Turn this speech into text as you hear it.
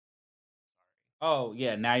Oh,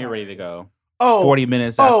 yeah, now you're ready to go. Oh, 40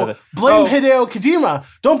 minutes after the... blame Hideo Kojima.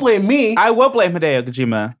 Don't blame me. I will blame Hideo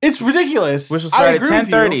Kojima. It's ridiculous. Which will start at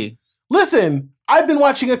 10:30. Listen, I've been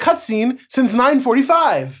watching a cutscene since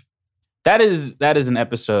 9:45. That is an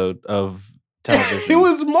episode of television. It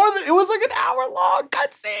was like an hour-long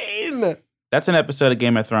cutscene. That's an episode of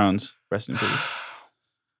Game of Thrones. Rest in peace.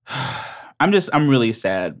 I'm really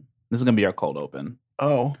sad. This is going to be our cold open.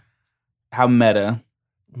 Oh. How meta.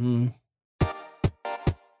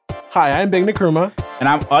 Hi, I'm Big Nkrumah. And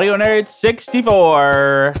I'm Audio Nerd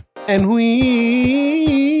 64. And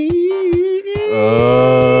we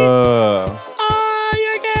are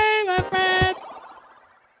your gamer friends.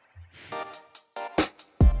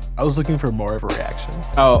 I was looking for more of a reaction.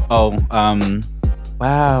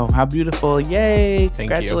 Wow, how beautiful. Yay.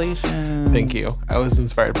 Congratulations. Thank you. I was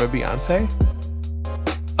inspired by Beyonce.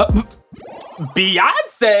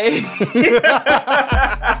 Beyonce?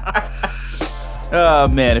 Oh,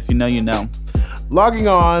 man, if you know, you know. Logging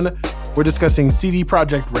on, we're discussing CD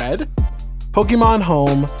Projekt Red, Pokemon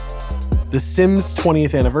Home, The Sims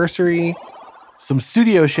 20th Anniversary, some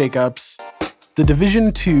studio shakeups, The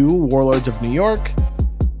Division 2 Warlords of New York,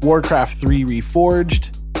 Warcraft 3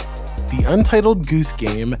 Reforged, The Untitled Goose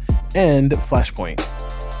Game, and Flashpoint.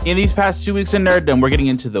 In these past 2 weeks in nerddom, we're getting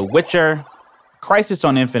into The Witcher, Crisis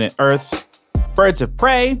on Infinite Earths, Birds of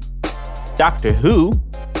Prey, Doctor Who,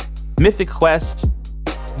 Mythic Quest,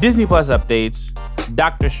 Disney Plus updates,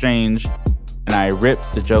 Doctor Strange, and I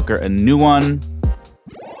ripped the Joker a new one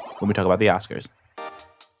when we talk about the Oscars.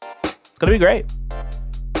 It's gonna be great.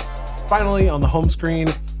 Finally, on the home screen,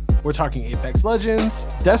 we're talking Apex Legends,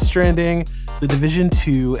 Death Stranding, The Division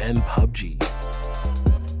 2, and PUBG.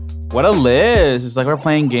 What a list. It's like we're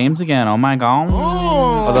playing games again. Oh my god.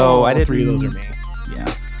 Although I didn't... 3 of those are me. Yeah.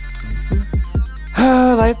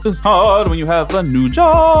 Life is hard when you have a new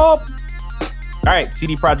job. All right,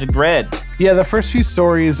 CD Projekt Red. Yeah, the first few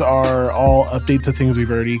stories are all updates of things we've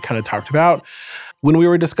already kind of talked about. When we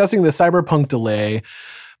were discussing the Cyberpunk delay,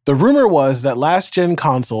 the rumor was that last-gen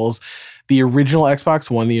consoles, the original Xbox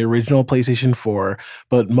One, the original PlayStation 4,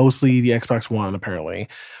 but mostly the Xbox One apparently,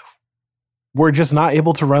 were just not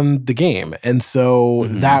able to run the game. And so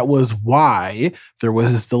that was why there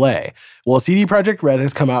was this delay. Well, CD Projekt Red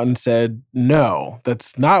has come out and said, no,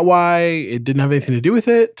 that's not why. It didn't have anything to do with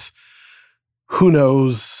it. Who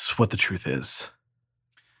knows what the truth is?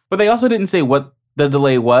 But they also didn't say what the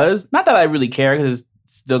delay was. Not that I really care, because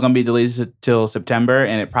it's still going to be delayed till September,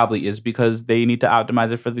 and it probably is because they need to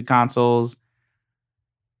optimize it for the consoles.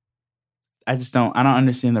 I don't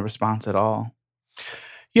understand the response at all.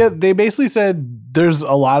 Yeah, they basically said there's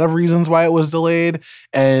a lot of reasons why it was delayed,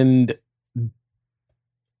 and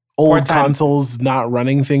old consoles not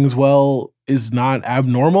running things well is not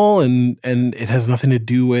abnormal, and it has nothing to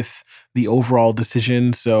do with the overall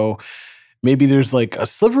decision. So maybe there's like a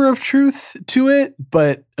sliver of truth to it,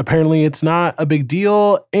 but apparently it's not a big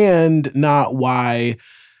deal and not why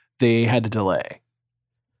they had to delay.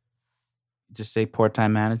 Just say poor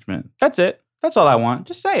time management. That's it. That's all I want.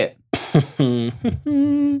 Just say it.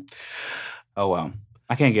 Oh, well.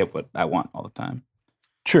 I can't get what I want all the time.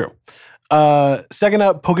 True. Second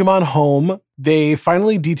up, Pokemon Home. They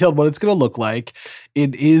finally detailed what it's going to look like.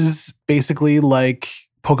 It is basically like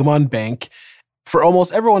Pokemon Bank. For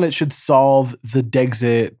almost everyone, it should solve the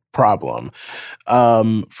Dexit problem.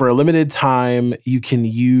 For a limited time, you can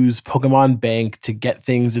use Pokemon Bank to get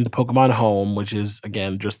things into Pokemon Home, which is,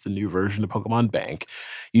 again, just the new version of Pokemon Bank.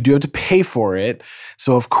 You do have to pay for it,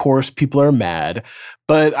 so of course people are mad.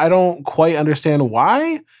 But I don't quite understand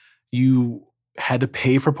why you had to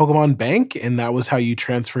pay for Pokemon Bank, and that was how you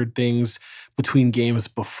transferred things between games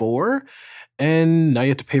before. And now you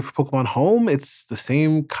have to pay for Pokemon Home. It's the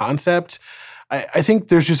same concept. I think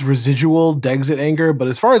there's just residual Dexit anger, but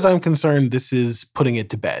as far as I'm concerned, this is putting it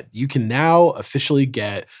to bed. You can now officially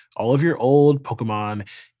get all of your old Pokemon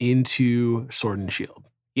into Sword and Shield.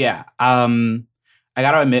 Yeah. I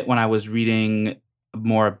got to admit, when I was reading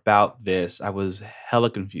more about this, I was hella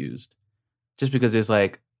confused. Just because there's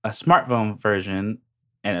like a smartphone version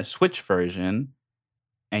and a Switch version,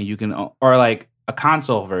 and you can, or like a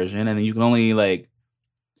console version, and then you can only like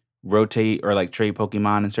rotate or like trade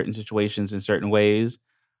Pokemon in certain situations in certain ways.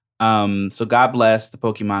 So God bless the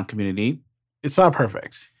Pokemon community. It's not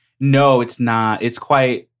perfect. No, it's not. It's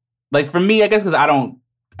quite like, for me, I guess, because I don't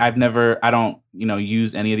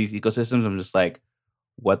use any of these ecosystems. I'm just like,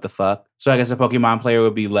 what the fuck? So I guess a Pokemon player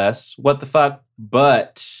would be less what the fuck.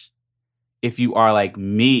 But if you are like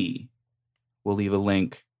me, we'll leave a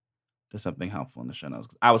link to something helpful in the show notes,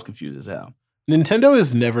 because I was confused as hell. Nintendo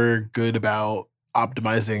is never good about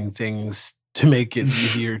optimizing things to make it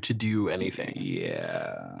easier to do anything.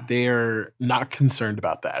 Yeah. They are not concerned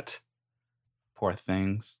about that. Poor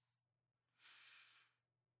things.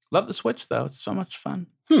 Love the Switch, though. It's so much fun.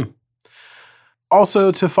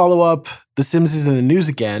 Also, to follow up, The Sims is in the news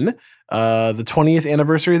again. The 20th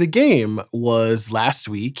anniversary of the game was last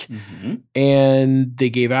week, and they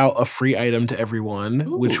gave out a free item to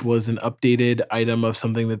everyone, which was an updated item of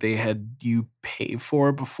something that they had you pay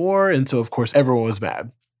for before. And so, of course, everyone was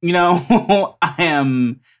mad. You know, I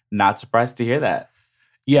am not surprised to hear that.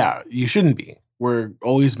 Yeah, you shouldn't be. We're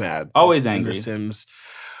always mad. Always angry. In the Sims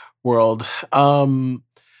world.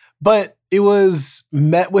 But it was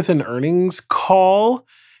met with an earnings call,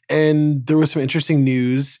 and there was some interesting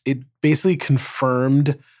news. It basically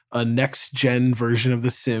confirmed a next-gen version of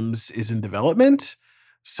The Sims is in development.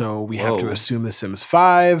 So we have to assume The Sims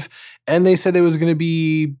 5. And they said it was going to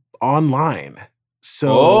be online.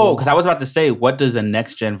 So, because I was about to say, what does a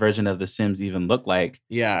next-gen version of The Sims even look like?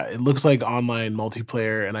 Yeah, it looks like online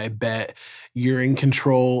multiplayer, and I bet you're in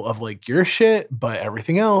control of like your shit, but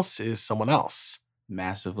everything else is someone else.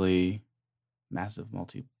 Massive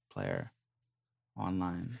multiplayer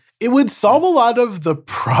online. It would solve a lot of the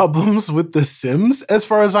problems with The Sims, as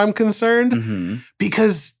far as I'm concerned,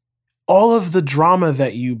 because all of the drama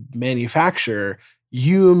that you manufacture.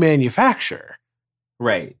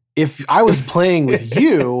 Right. If I was playing with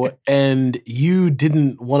you and you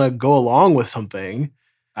didn't want to go along with something,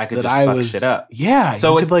 I could just fuck shit up. Yeah,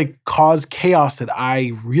 so you could like cause chaos that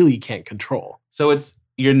I really can't control. So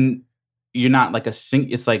you're not like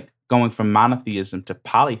it's like going from monotheism to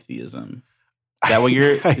polytheism. Is that what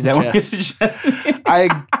you're suggesting?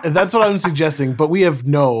 That's what I'm suggesting, but we have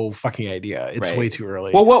no fucking idea. It's way too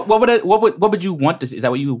early. Well, what would you want to see? Is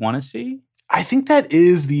that what you would want to see? I think that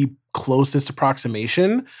is the closest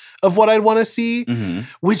approximation of what I'd want to see,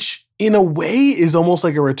 which in a way is almost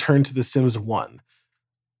like a return to The Sims 1.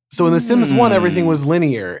 So in The Sims 1, everything was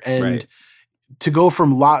linear, and to go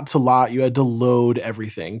from lot to lot, you had to load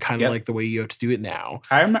everything, kind of like the way you have to do it now.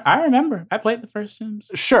 I remember. I played the first Sims.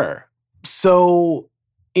 Sure. So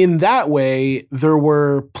in that way, there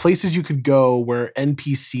were places you could go where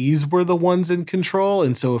NPCs were the ones in control.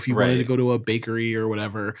 And so if you wanted to go to a bakery or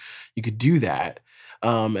whatever, you could do that.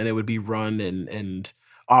 And it would be run and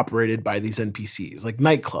operated by these NPCs, like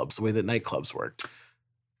nightclubs, the way that nightclubs worked.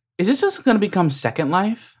 Is this just going to become Second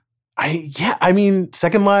Life? I mean,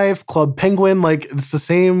 Second Life, Club Penguin, like it's the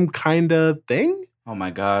same kind of thing. Oh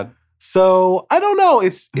my God. So I don't know.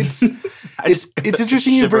 It's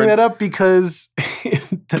interesting you bring that up because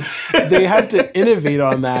they have to innovate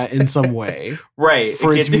on that in some way, right?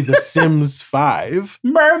 For it to be The Sims 5.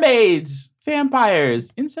 Mermaids,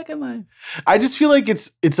 vampires in Second Life. I just feel like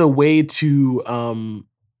it's a way to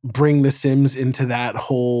bring The Sims into that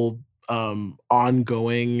whole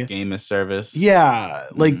ongoing game as service. Yeah,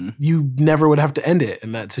 like you never would have to end it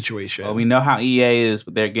in that situation. Well, we know how EA is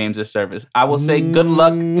with their games as service. I will say good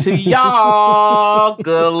luck to y'all.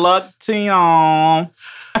 Good luck to y'all.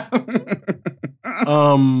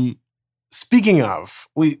 Speaking of,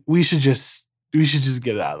 we should just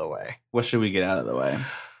get it out of the way. What should we get out of the way?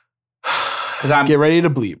 Get ready to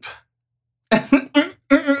bleep.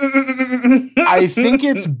 I think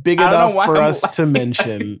it's big enough for us to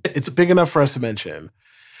mention. It's big enough for us to mention.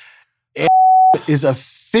 It is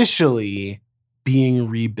officially being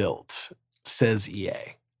rebuilt, says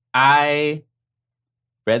EA. I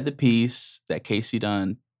read the piece that Casey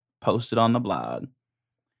Dunn posted on the blog.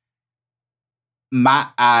 My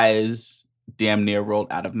eyes damn near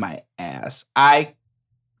rolled out of my ass. It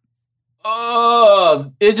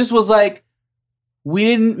just was like, we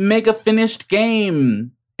didn't make a finished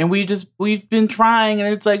game. And we've been trying,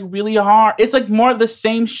 and it's like really hard. It's like more of the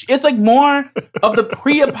same. It's like more of the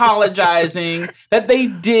pre-apologizing that they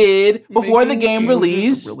did before the game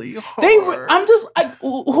release. Really hard. I'm just like,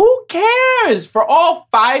 who cares? For all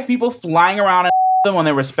 5 people flying around them on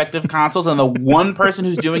their respective consoles, and the one person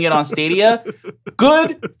who's doing it on Stadia,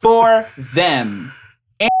 good for them.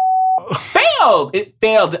 And failed. It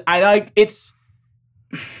failed. It's.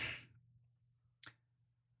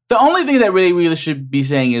 The only thing that really should be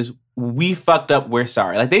saying is, we fucked up, we're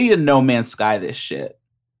sorry. Like, they need to No Man's Sky this shit.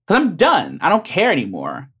 Because I'm done. I don't care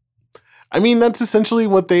anymore. I mean, that's essentially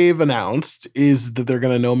what they've announced, is that they're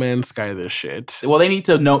going to No Man's Sky this shit. Well, they need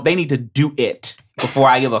to do it before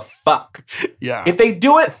I give a fuck. Yeah. If they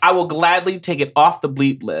do it, I will gladly take it off the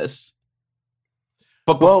bleep list.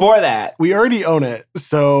 But before that... We already own it.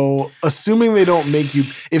 So, assuming they don't make you...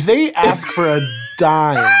 If they ask for a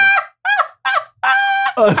dime...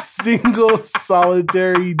 a single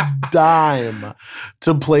solitary dime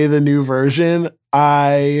to play the new version,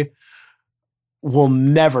 I will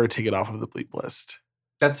never take it off of the bleep list.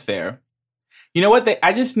 That's fair. You know what?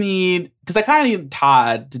 I just need, because I kind of need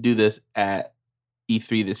Todd to do this at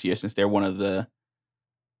E3 this year, since they're one of the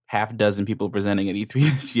half dozen people presenting at E3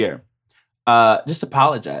 this year. Just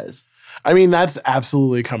apologize. I mean, that's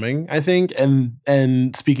absolutely coming, I think.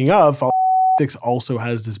 And speaking of, Fallout 6 also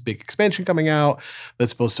has this big expansion coming out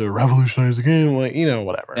that's supposed to revolutionize the game, like,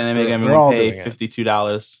 whatever. And they make everyone pay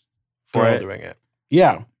 $52 for They're it. all doing it.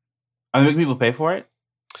 Yeah. Are they making people pay for it?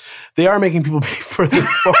 They are making people pay for the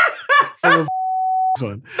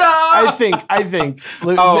one. No! I think.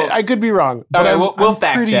 Oh. I could be wrong. But But we'll I'm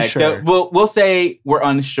fact pretty check. sure. We'll say we're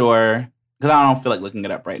unsure, because I don't feel like looking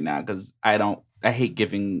it up right now, because I hate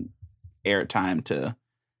giving airtime to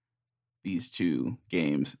these two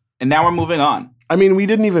games. And now we're moving on. I mean, we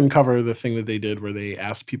didn't even cover the thing that they did where they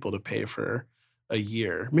asked people to pay for a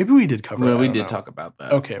year. Maybe we did cover it. Well, we I don't did know. talk about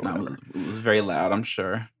that. Okay, No, whatever. it was very loud, I'm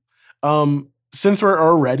sure. Since we're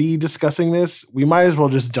already discussing this, we might as well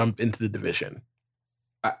just jump into The Division.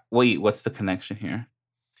 Wait, what's the connection here?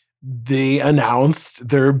 They announced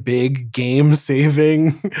their big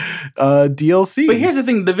game-saving DLC. But here's the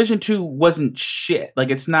thing, Division 2 wasn't shit.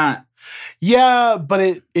 Like, it's not... Yeah,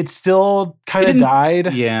 but it still kind of didn't-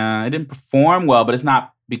 died. Yeah, it didn't perform well, but it's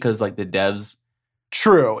not because, like, the devs...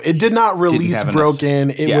 True. It did not release have enough-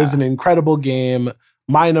 broken. It Yeah. was an incredible game.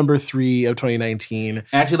 My number 3 of 2019. And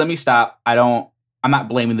actually, let me stop. I'm not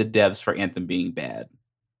blaming the devs for Anthem being bad.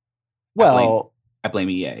 Well, I blame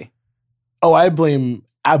EA. I blame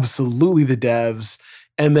absolutely the devs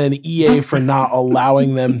and then EA for not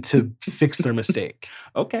allowing them to fix their mistake.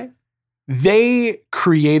 Okay. They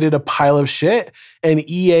created a pile of shit and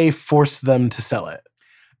EA forced them to sell it.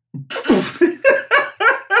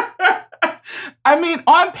 I mean,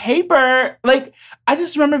 on paper, like, I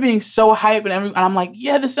just remember being so hyped and I'm like,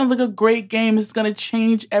 yeah, this sounds like a great game. It's going to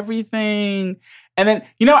change everything. And then,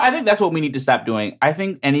 I think that's what we need to stop doing. I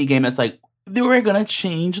think any game that's like, we're going to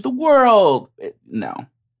change the world. No,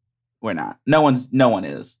 we're not. No one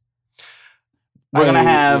is. We're going to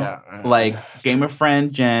have, Gamer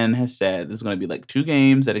Friend Jen has said, there's going to be like 2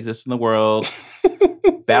 games that exist in the world,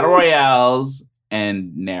 Battle Royales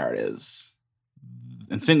and narratives.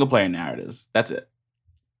 And single-player narratives. That's it.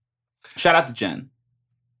 Shout out to Jen.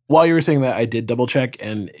 While you were saying that, I did double-check,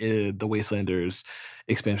 and the Wastelanders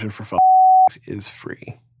expansion for Fallout is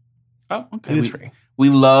free. Oh, okay. It is free. We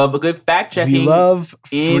love a good fact-checking. We love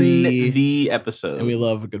in free, the episode. and we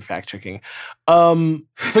love a good fact-checking. So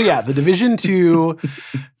yeah, The Division 2,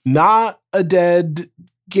 not a dead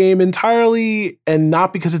game entirely, and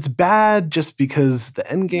not because it's bad, just because the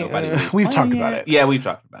end game. We've talked about it. Yeah, we've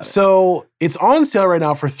talked about it. So it's on sale right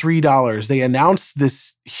now for $3. They announced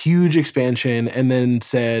this huge expansion and then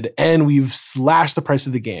said, and we've slashed the price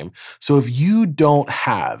of the game. So if you don't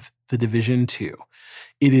have The Division 2,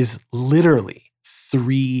 it is literally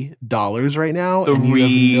 $3 right now, and you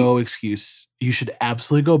have no excuse. You should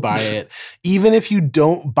absolutely go buy it. Even if you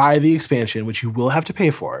don't buy the expansion, which you will have to pay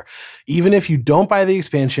for, even if you don't buy the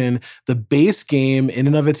expansion, the base game in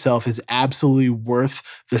and of itself is absolutely worth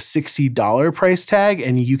the $60 price tag,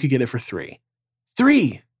 and you could get it for $3.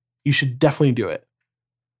 $3! You should definitely do it.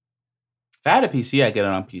 If I had a PC, I'd get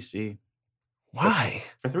it on PC. Why?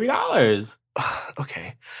 For $3.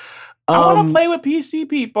 Okay. I want to play with PC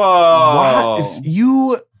people.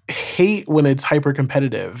 You hate when it's hyper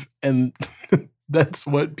competitive, and that's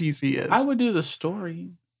what PC is. I would do the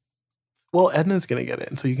story. Well, Edna's going to get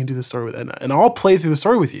in, so you can do the story with Edna. And I'll play through the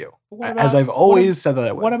story with you, What as I've always said that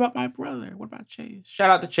I would. What about my brother? What about Chase? Shout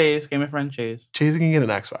out to Chase, gamer friend Chase. Chase can get an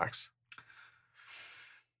Xbox.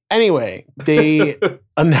 Anyway, they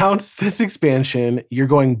announced this expansion. You're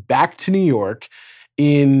going back to New York.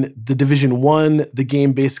 In The Division 1, the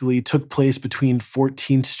game basically took place between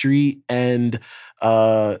 14th Street and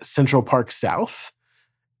Central Park South.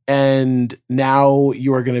 And now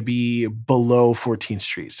you are going to be below 14th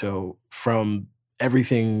Street. So from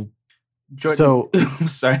everything... Jordan, I'm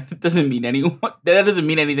sorry, that doesn't mean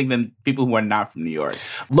anything to people who are not from New York.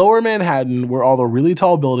 Lower Manhattan, where all the really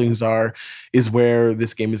tall buildings are, is where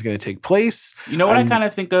this game is going to take place. You know what I kind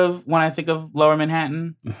of think of when I think of Lower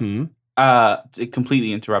Manhattan? Mm-hmm. To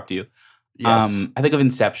completely interrupt you. Yes. I think of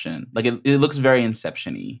Inception. Like it looks very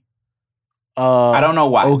Inception-y. I don't know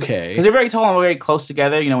why. Okay. Because they're very tall and very close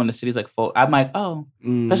together, when the city's like full. I'm like, oh.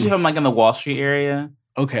 Especially if I'm like in the Wall Street area.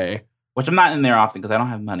 Okay. Which I'm not in there often because I don't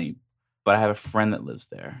have money. But I have a friend that lives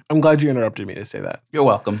there. I'm glad you interrupted me to say that. You're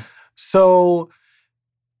welcome. So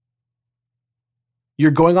You're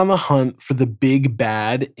going on the hunt for the big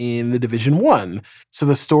bad in the Division 1. So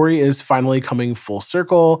the story is finally coming full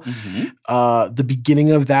circle. The beginning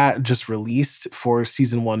of that just released for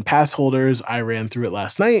Season 1 pass holders. I ran through it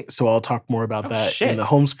last night, so I'll talk more about that in the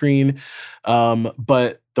home screen.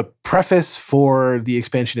 But the preface for the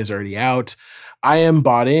expansion is already out. I am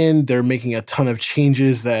bought in. They're making a ton of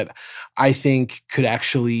changes that I think could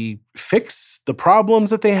actually fix the problems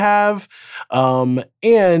that they have.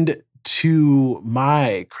 And to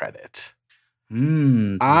my credit,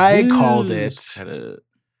 I called it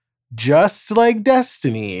just like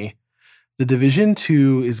Destiny. The Division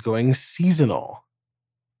 2 is going seasonal.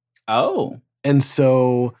 Oh. And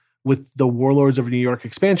so with the Warlords of New York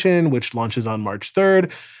expansion, which launches on March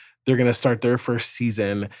 3rd, they're going to start their first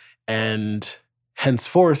season. And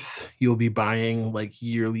henceforth, you'll be buying like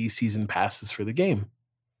yearly season passes for the game.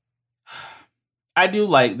 I do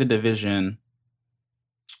like the Division.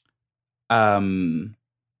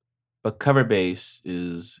 But cover base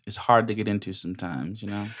is hard to get into sometimes, you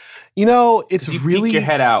know? You know, it's you really peek your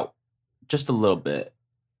head out just a little bit.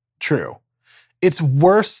 True. It's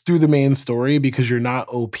worse through the main story because you're not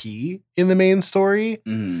OP in the main story.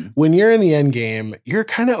 When you're in the end game, you're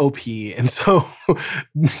kind of OP. And so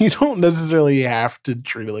you don't necessarily have to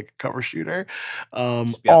treat it like a cover shooter all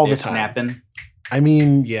the time. Snapping. I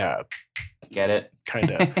mean, yeah. Get it?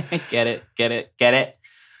 Kind of. Get it?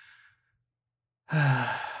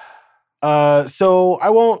 So I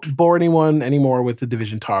won't bore anyone anymore with the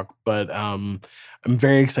Division talk, but I'm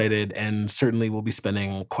very excited and certainly will be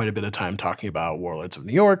spending quite a bit of time talking about Warlords of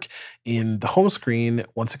New York in the home screen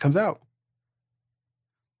once it comes out.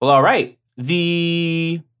 Well, all right.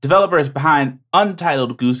 The developers behind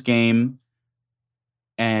Untitled Goose Game,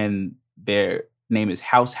 and their name is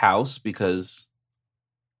House because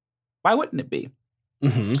why wouldn't it be?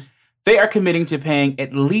 They are committing to paying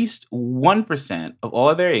at least 1% of all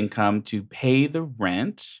of their income to pay the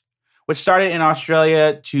rent, which started in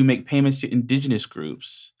Australia to make payments to indigenous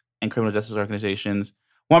groups and criminal justice organizations.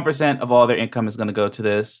 1% of all their income is going to go to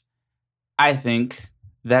this. I think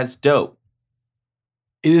that's dope.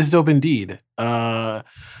 It is dope indeed. I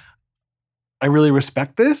really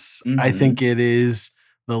respect this. I think it is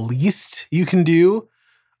the least you can do.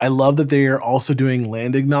 I love that they are also doing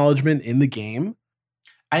land acknowledgement in the game.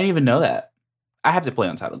 I didn't even know that. I have to play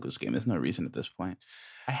Untitled Goose Game. There's no reason at this point.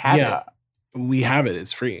 I have it. We have it.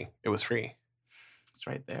 It's free. It was free. It's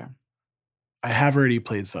right there. I have already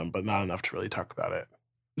played some, but not enough to really talk about it.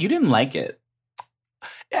 You didn't like it.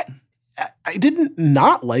 I didn't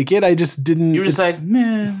not like it. I just didn't. You were just like,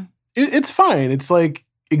 man. It's fine. It's like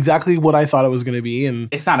exactly what I thought it was going to be. And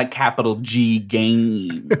it's not a capital G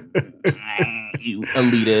game. You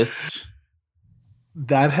elitist.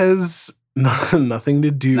 That has nothing to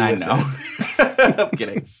do with it. I'm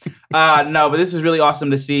kidding. No, but this is really awesome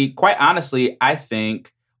to see. Quite honestly, I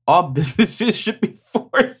think all businesses should be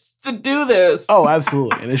forced to do this. Oh,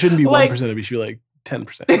 absolutely. And it shouldn't be 1%. It should be like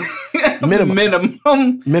 10%. Minimum.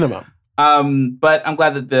 But I'm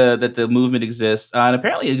glad that the movement exists. And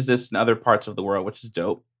apparently it exists in other parts of the world, which is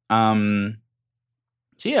dope. So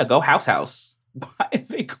yeah, go House. Why are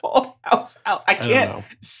they called House? I can't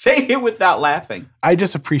say it without laughing. I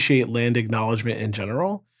just appreciate land acknowledgement in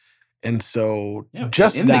general. And so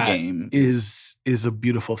just in that the game is a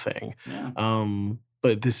beautiful thing. Yeah.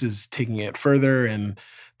 But this is taking it further, and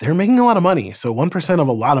they're making a lot of money. So 1% of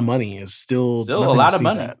a lot of money is still a lot of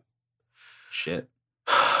money. Shit.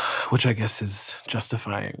 Which I guess is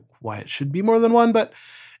justifying why it should be more than 1. But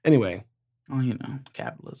anyway. Oh, you know,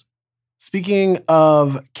 capitalism. Speaking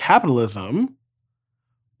of capitalism,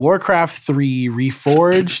 Warcraft 3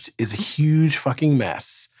 Reforged is a huge fucking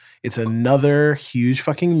mess. It's another huge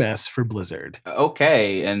fucking mess for Blizzard.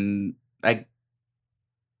 Okay, and I'm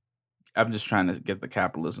just trying to get the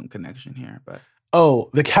capitalism connection here, but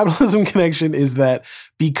the capitalism connection is that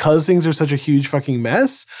because things are such a huge fucking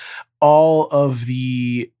mess, all of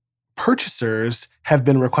the purchasers have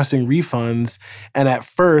been requesting refunds, and at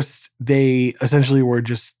first they essentially were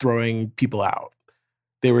just throwing people out.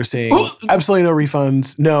 They were saying absolutely no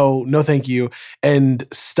refunds, no thank you, and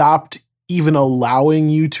stopped even allowing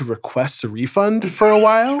you to request a refund for a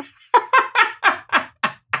while.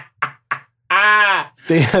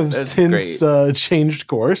 They have since changed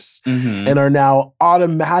course and are now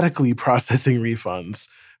automatically processing refunds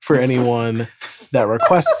for anyone that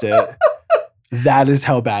requests it. That is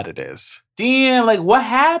how bad it is. Damn, like what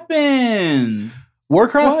happened?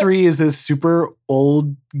 Warcraft 3 is this super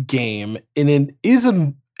old game, and it is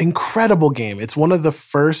an incredible game. It's one of the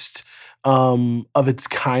first of its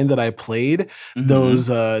kind that I played. Those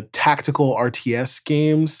tactical RTS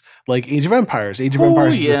games like Age of Empires. Age of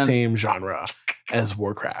Empires is the same genre. as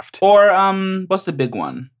Warcraft. Or what's the big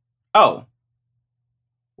one? Oh,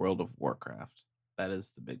 World of Warcraft. That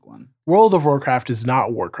is the big one. World of Warcraft is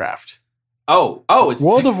not Warcraft. Oh, it's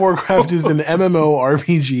World of Warcraft is an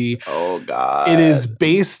MMORPG. Oh God. It is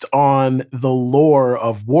based on the lore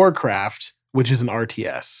of Warcraft, which is an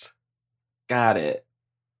RTS. Got it.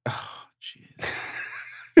 Oh,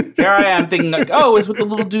 jeez. Here I am thinking like, oh, it's with the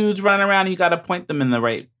little dudes running around. You got to point them in the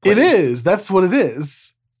right place. It is. That's what it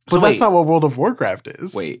is. But So that's wait. not what World of Warcraft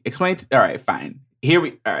is. Wait, explain. All right, fine. All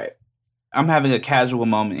right. I'm having a casual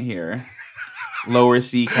moment here. Lower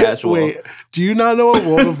C casual. Wait, do you not know what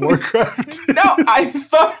World of Warcraft is? No, I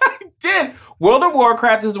thought I did. World of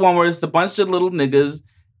Warcraft is the one where it's a bunch of little niggas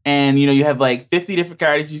and, you have like 50 different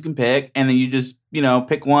characters you can pick and then you just,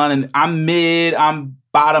 pick one and I'm mid, I'm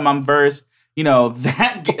bottom, I'm verse.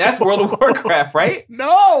 That's World of Warcraft, right?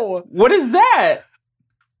 No. What is that?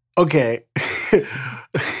 Okay.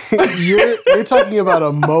 you're talking about a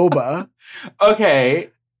MOBA. Okay.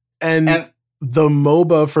 And the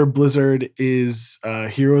MOBA for Blizzard is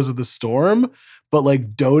Heroes of the Storm, but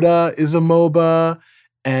like Dota is a MOBA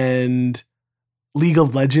and League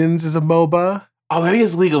of Legends is a MOBA. Oh, maybe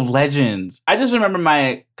it's League of Legends. I just remember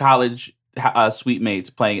my college suite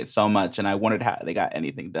mates playing it so much, and I wondered how they got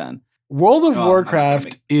anything done. World of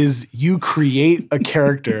Warcraft is you create a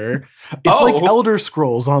character. It's like Elder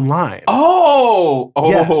Scrolls Online. Oh!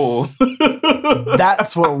 Yes.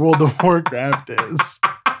 That's what World of Warcraft is.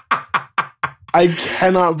 I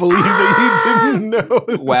cannot believe that you didn't know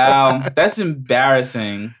that. Wow, that's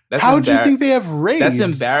embarrassing. How do you think they have raids? That's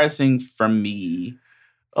embarrassing for me.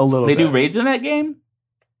 A little bit. They do raids in that game?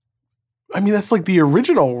 I mean, that's like the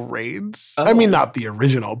original raids. Oh. I mean, not the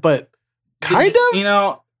original, but kind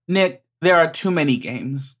of. Nick, there are too many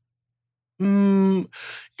games. You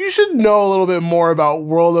should know a little bit more about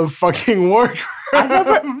World of fucking Warcraft. I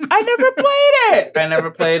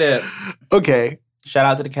never played it. Okay. Shout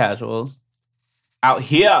out to the casuals. Out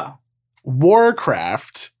here.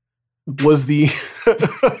 Warcraft was the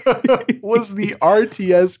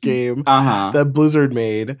RTS game that Blizzard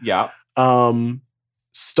made. Yeah.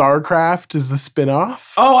 StarCraft is the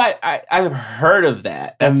spin-off. Oh, I've heard of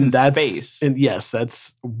that. That's in space. And yes,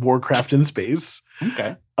 that's Warcraft in space.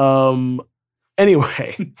 Okay.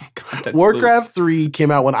 Anyway, Warcraft 3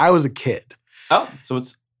 came out when I was a kid. Oh, so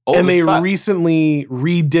it's old and they as fuck. recently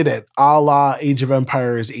redid it, a la Age of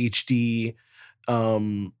Empires HD,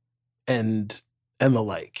 and the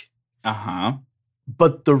like.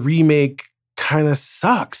 But the remake kind of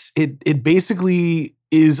sucks. It basically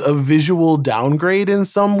is a visual downgrade in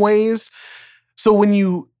some ways. So when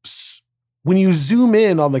you zoom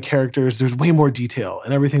in on the characters, there's way more detail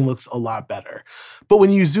and everything looks a lot better. But when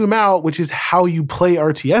you zoom out, which is how you play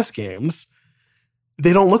RTS games,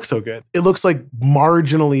 they don't look so good. It looks like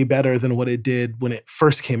marginally better than what it did when it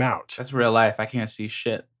first came out. That's real life. I can't see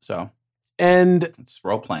shit. And it's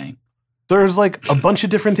role playing. There's like a bunch of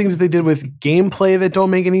different things that they did with gameplay that don't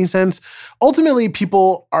make any sense. Ultimately,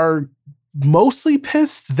 people are mostly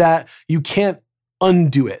pissed that you can't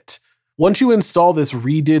undo it. Once you install this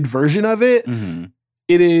redid version of it,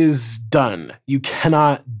 it is done. You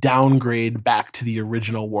cannot downgrade back to the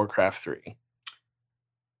original Warcraft 3.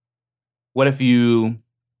 What if you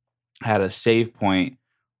had a save point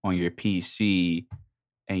on your PC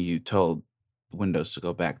and you told Windows to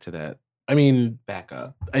go back to that? I mean,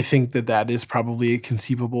 backup. I think that is probably a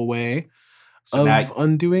conceivable way of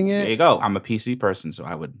undoing it. There you go. I'm a PC person, so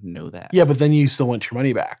I would know that. Yeah, but then you still want your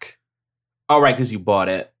money back. Oh, right, because you bought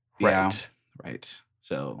it. Right. Yeah, right.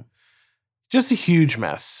 So just a huge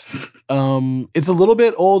mess. It's a little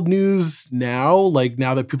bit old news now. Like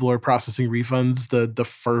now that people are processing refunds, the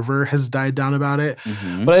fervor has died down about it.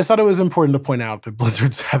 But I just thought it was important to point out that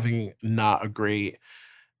Blizzard's having not a great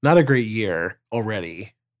year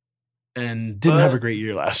already, and didn't have a great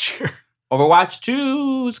year last year. Overwatch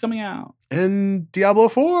 2 is coming out. And Diablo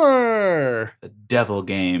 4. The devil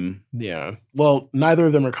game. Yeah. Well, neither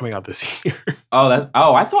of them are coming out this year. I thought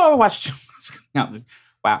Overwatch 2 was coming out.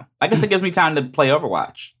 Wow. I guess it gives me time to play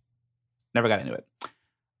Overwatch. Never got into it. A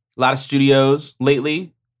lot of studios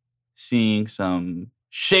lately seeing some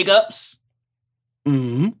shakeups.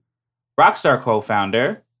 Rockstar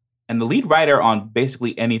co-founder and the lead writer on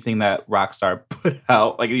basically anything that Rockstar put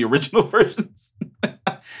out, like the original versions,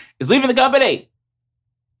 is leaving the company.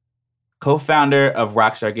 Co-founder of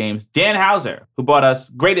Rockstar Games, Dan Houser, who bought us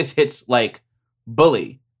greatest hits like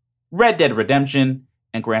Bully, Red Dead Redemption,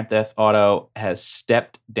 and Grand Theft Auto, has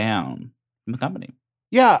stepped down from the company.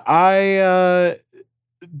 Yeah, I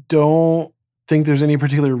don't think there's any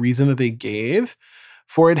particular reason that they gave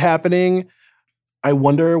for it happening. I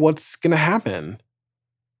wonder what's going to happen.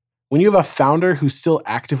 when you have a founder who's still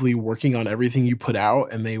actively working on everything you put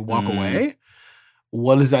out and they walk away,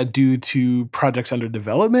 what does that do to projects under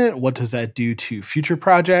development? What does that do to future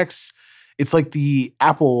projects? It's like the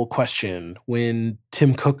Apple question when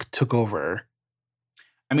Tim Cook took over.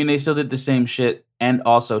 I mean, they still did the same shit and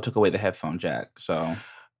also took away the headphone jack. So,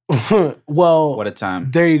 well, what a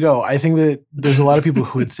time. There you go. I think that there's a lot of people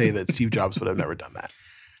who would say that Steve Jobs would have never done that.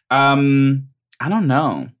 I don't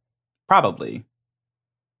know. Probably.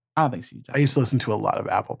 I don't think Steve Jobs. I used to listen to a lot of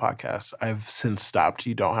Apple podcasts. I've since stopped.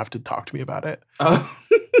 You don't have to talk to me about it. Oh.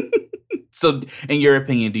 So, in your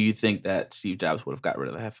opinion, do you think that Steve Jobs would have got rid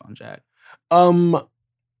of the headphone jack?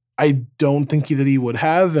 I don't think that he would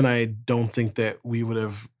have, and I don't think that we would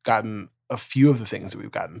have gotten a few of the things that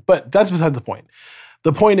we've gotten. But that's beside the point.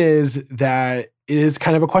 The point is that it is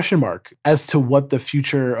kind of a question mark as to what the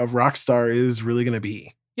future of Rockstar is really going to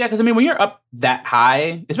be. Yeah, because I mean, when you're up that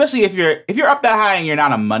high, especially if you're up that high and you're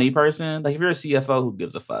not a money person, like if you're a CFO, who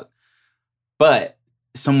gives a fuck? But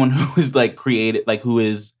someone who is like creative, like who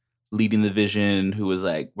is leading the vision, who is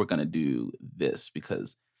like, we're gonna do this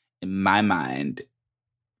because in my mind,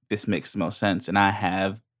 this makes the most sense, and I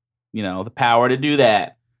have, the power to do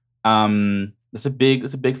that. It's a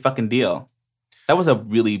big fucking deal. That was a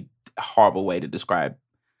really horrible way to describe.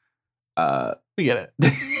 We get it.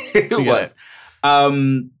 It was.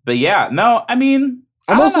 But yeah, no, I mean,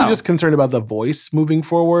 I'm mostly just concerned about the voice moving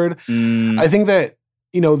forward. I think that,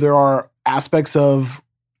 there are aspects of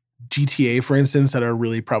GTA, for instance, that are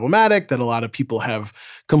really problematic that a lot of people have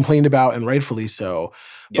complained about, and rightfully so.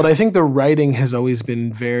 Yep. But I think the writing has always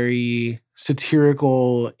been very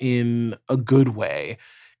satirical in a good way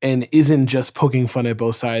and isn't just poking fun at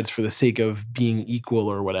both sides for the sake of being equal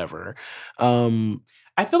or whatever.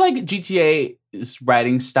 I feel like GTA's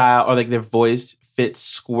writing style or like their voice fits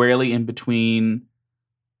squarely in between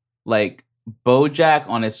like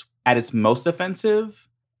BoJack at its most offensive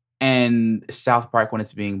and South Park when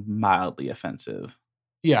it's being mildly offensive.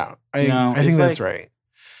 Yeah, I think that's right.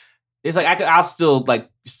 It's like I'll still like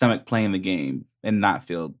stomach playing the game and not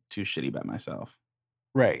feel too shitty about myself.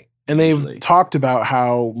 Right. And they've talked about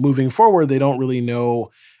how moving forward, they don't really know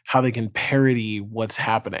how they can parody what's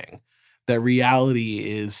happening. That reality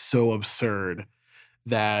is so absurd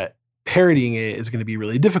that parodying it is going to be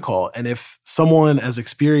really difficult. And if someone as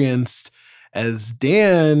experienced as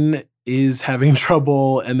Dan is having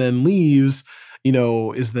trouble and then leaves,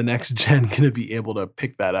 is the next gen going to be able to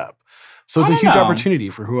pick that up? So it's a huge opportunity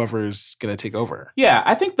for whoever's going to take over. Yeah,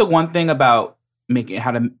 I think the one thing about making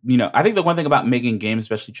games,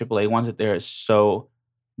 especially AAA ones, that there are so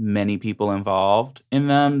many people involved in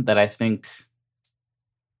them that I think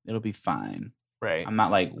it'll be fine. Right. I'm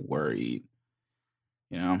not like worried,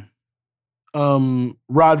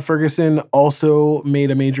 Rod Ferguson also made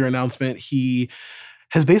a major announcement. He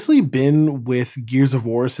has basically been with Gears of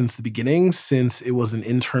War since the beginning, since it was an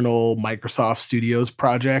internal Microsoft Studios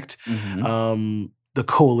project. Mm-hmm. The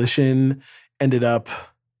Coalition ended up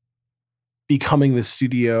becoming the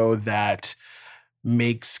studio that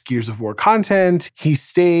makes Gears of War content. He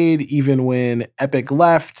stayed even when Epic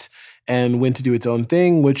left and went to do its own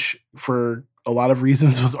thing, which for a lot of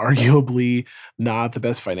reasons was arguably not the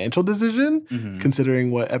best financial decision,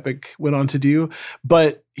 considering what Epic went on to do.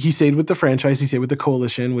 But he stayed with the franchise. He stayed with the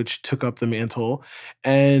Coalition, which took up the mantle.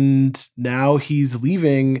 And now he's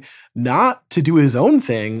leaving not to do his own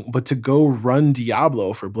thing, but to go run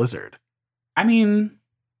Diablo for Blizzard. I mean,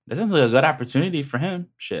 that sounds like a good opportunity for him.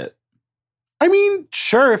 Shit. I mean,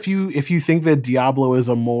 sure, if you think that Diablo is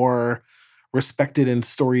a more respected and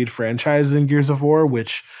storied franchise than Gears of War,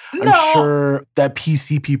 which I'm sure that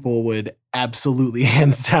PC people would absolutely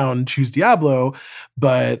hands down choose Diablo,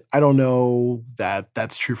 but I don't know that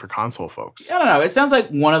that's true for console folks. I don't know. It sounds like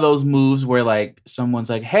one of those moves where like someone's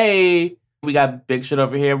like, hey, we got big shit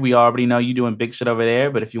over here. We already know you doing big shit over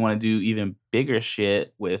there, but if you want to do even bigger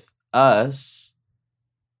shit with us,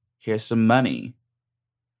 here's some money.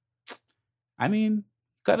 I mean,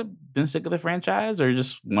 could have been sick of the franchise or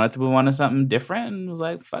just wanted to move on to something different and was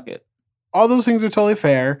like, fuck it. All those things are totally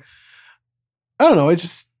fair. I don't know. It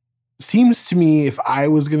just seems to me if I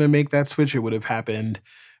was going to make that switch, it would have happened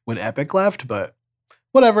when Epic left, but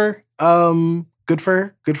whatever. Good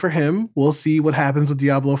for him. We'll see what happens with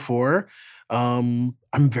Diablo 4. I'm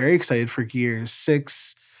very excited for Gears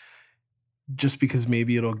 6 just because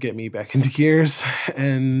maybe it'll get me back into Gears.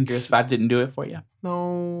 And Gears 5 didn't do it for you?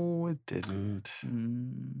 No, it didn't.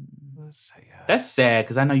 That's sad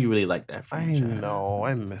because I know you really like that franchise. I know.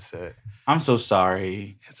 I miss it. I'm so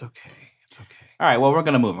sorry. It's okay. All right, well, we're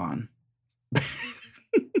going to move on.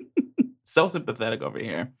 So sympathetic over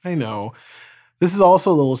here. I know. This is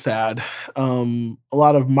also a little sad. A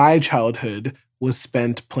lot of my childhood was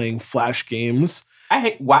spent playing Flash games I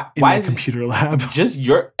hate why in why my is computer lab. just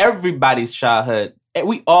everybody's childhood.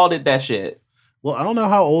 We all did that shit. Well, I don't know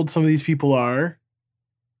how old some of these people are.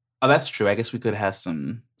 Oh, that's true. I guess we could have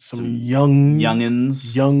some Young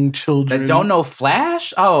youngins children that don't know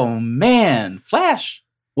Flash. Oh man, Flash.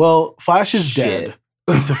 Well, Flash is Shit. dead.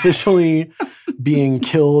 It's officially being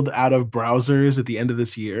killed out of browsers at the end of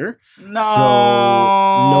this year. No,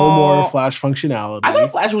 So no more Flash functionality. I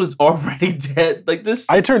thought Flash was already dead. Like this,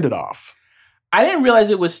 I turned it off. I didn't realize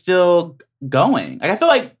it was still going. Like I feel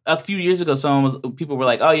like a few years ago, people were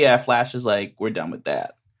like, "Oh yeah, Flash is like we're done with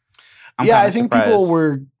that." I'm Yeah, kinda I think surprised.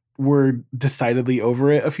 people were decidedly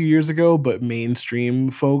over it a few years ago, but mainstream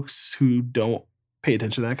folks who don't pay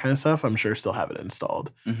attention to that kind of stuff, I'm sure still have it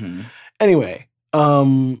installed. Mhm. Anyway,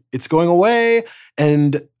 it's going away,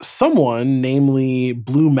 and someone, namely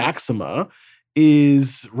Blue Maxima,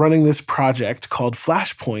 is running this project called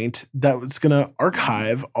Flashpoint that's going to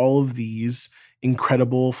archive all of these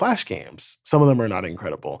incredible Flash games. Some of them are not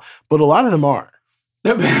incredible, but a lot of them are.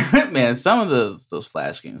 Man, some of those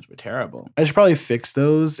Flash games were terrible. I should probably fix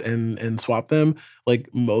those and swap them. Like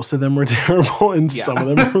most of them were terrible, and Yeah. some of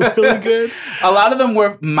them were really good. A lot of them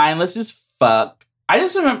were mindless as fuck. I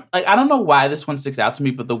just remember, like, I don't know why this one sticks out to me,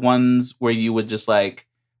 but the ones where you would just like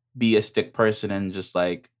be a stick person and just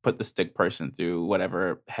like put the stick person through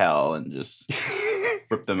whatever hell and just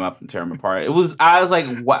rip them up and tear them apart. I was like,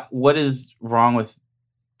 what is wrong with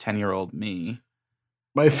 10-year-old me?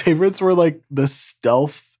 My favorites were like the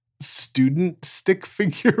stealth student stick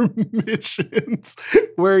figure missions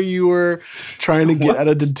where you were trying to get out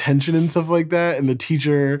of detention and stuff like that, and the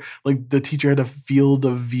teacher had a field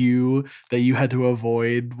of view that you had to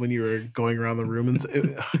avoid when you were going around the room,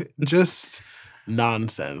 and just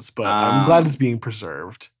nonsense. But I'm glad it's being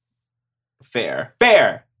preserved. Fair.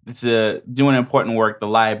 It's doing important work. The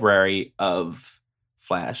Library of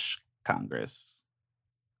Flash Congress.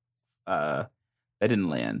 That didn't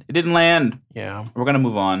land. It didn't land. Yeah. We're gonna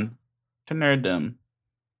move on to nerddom.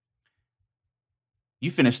 You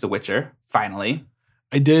finished The Witcher, finally.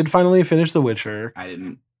 I did finally finish The Witcher. I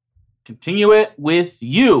didn't continue it with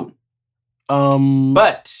you.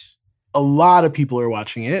 But A lot of people are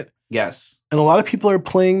watching it, yes. and a lot of people are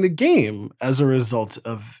playing the game as a result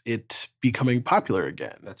of it becoming popular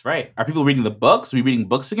again. That's right. Are people reading the books? Are we reading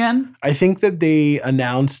books again? I think that they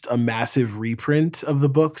announced a massive reprint of the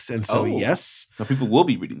books, and so Oh. yes, So people will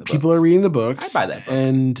be reading the books. people are reading the books. I buy that book.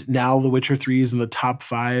 And now The Witcher 3 is in the top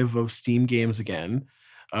 5 of Steam games again,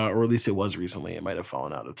 or at least it was recently. It might have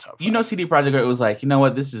fallen out of the top 5. You know, CD Projekt Red was like, you know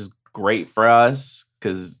what? This is great for us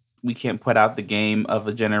because we can't put out the game of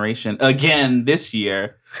a generation again this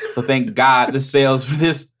year. So thank God the sales for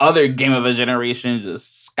this other game of a generation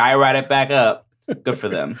just skyrocket back up. Good for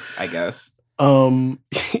them, I guess. Yeah.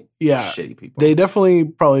 Shitty people. They definitely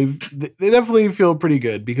feel pretty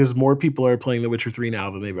good because more people are playing The Witcher 3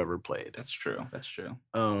 now than they've ever played. That's true.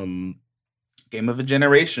 Game Game of a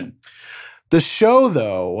generation. The show,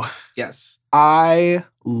 though, Yes. I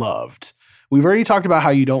loved. We've already talked about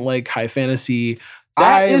how you don't like high fantasy. That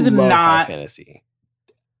I is love high not- fantasy.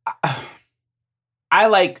 I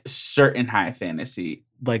like certain high fantasy,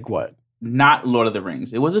 Like what? not Lord of the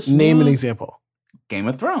Rings. It was a smooth Name an example. Game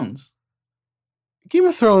of Thrones. Game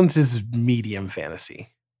of Thrones is medium fantasy.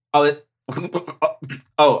 Oh,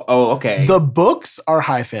 okay. The books are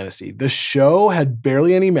high fantasy. The show had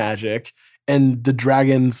barely any magic, and the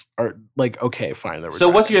dragons are like, okay, fine. There were So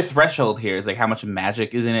what's your dragons. threshold here? Is like how much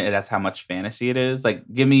magic is in it, and that's how much fantasy it is? Like,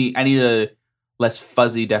 I need a less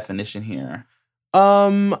fuzzy definition here.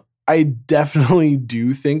 I definitely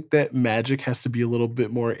do think that magic has to be a little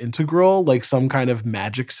bit more integral, like some kind of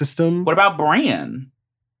magic system. What about Bran?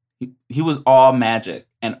 He was all magic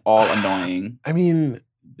and all annoying I mean,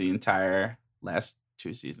 the entire last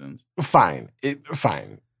 2 seasons. fine.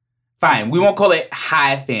 Fine, we won't call it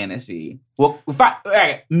high fantasy. Well, fine, all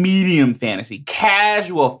right, medium fantasy,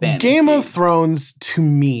 casual fantasy. Game of Thrones, to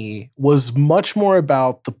me, was much more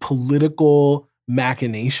about the political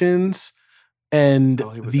machinations and Oh,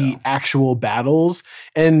 here we the go. actual battles.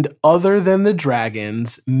 And other than the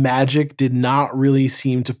dragons, magic did not really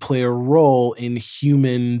seem to play a role in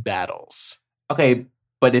human battles. Okay,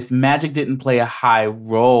 but if magic didn't play a high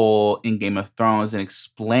role in Game of Thrones, then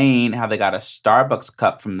explain how they got a Starbucks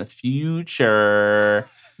cup from the future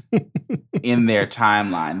in their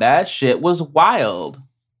timeline. That shit was wild.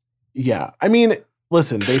 Yeah. I mean,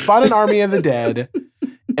 listen, they fought an army of the dead,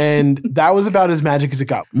 And that was about as magic as it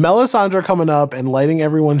got. Melisandre coming up and lighting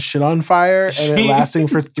everyone's shit on fire and it lasting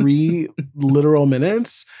for 3 literal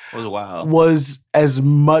minutes was wild. Was as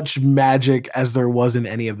much magic as there was in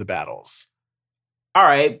any of the battles. All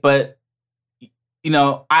right, but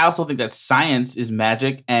I also think that science is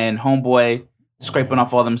magic, and Homeboy scraping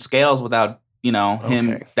off all them scales without him.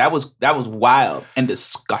 Okay. That was wild and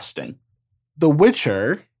disgusting. The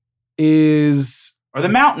Witcher is or the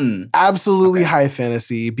Mountain. Absolutely high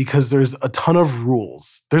fantasy because there's a ton of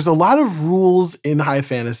rules. There's a lot of rules in high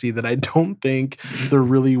fantasy that I don't think there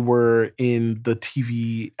really were in the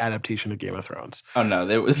TV adaptation of Game of Thrones. Oh no,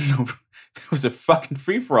 there was a fucking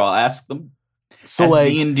free for all. Ask them. So like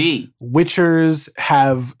D&D. Witchers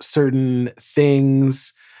have certain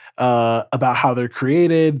things about how they're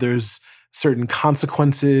created. There's certain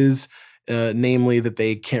consequences, namely that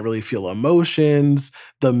they can't really feel emotions.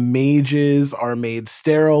 The mages are made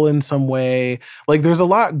sterile in some way. Like there's a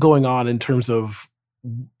lot going on in terms of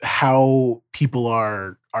how people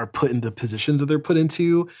are put into positions that they're put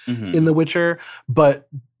into in The Witcher. But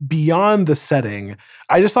beyond the setting,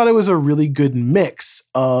 I just thought it was a really good mix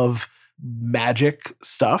of magic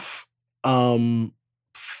stuff,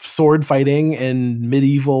 sword fighting and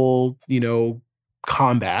medieval,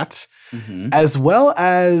 combat, as well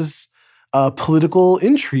as political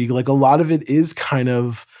intrigue. Like a lot of it is kind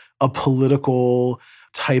of a political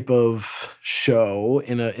type of show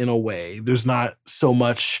in a way. There's not so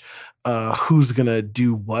much who's gonna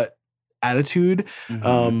do what attitude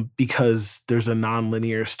because there's a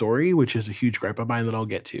non-linear story, which is a huge gripe of mine that I'll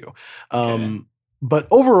get to. But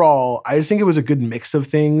overall, I just think it was a good mix of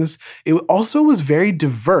things. It also was very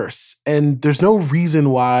diverse, and there's no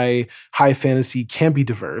reason why high fantasy can't be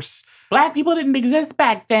diverse. Black people didn't exist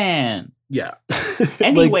back then. Yeah.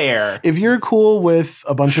 Anywhere. If you're cool with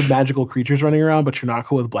a bunch of magical creatures running around, but you're not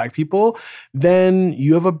cool with black people, then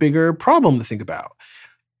you have a bigger problem to think about.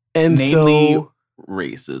 And namely,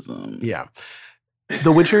 racism. Yeah.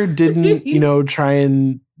 The Witcher didn't, try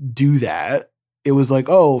and do that. It was like,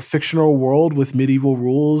 oh, fictional world with medieval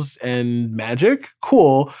rules and magic.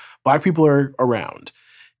 Cool. Black people are around.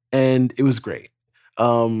 And it was great.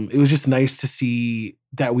 It was just nice to see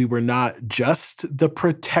that we were not just the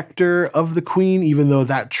protector of the queen, even though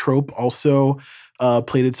that trope also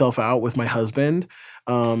played itself out with my husband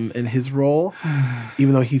and his role,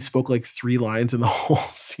 even though he spoke like 3 lines in the whole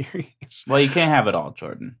series. Well, you can't have it all,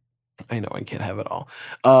 Jordan. I know I can't have it all.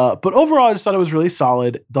 But overall, I just thought it was really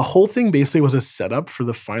solid. The whole thing basically was a setup for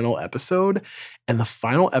the final episode. And the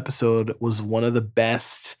final episode was one of the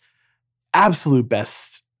best, absolute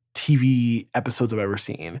best TV episodes I've ever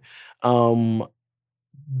seen.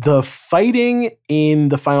 The fighting in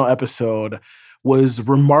the final episode was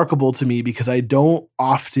remarkable to me because I don't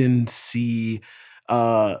often see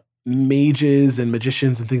mages and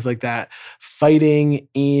magicians and things like that fighting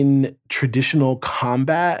in traditional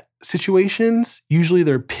combat situations. Usually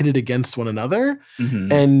they're pitted against one another.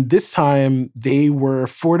 And this time they were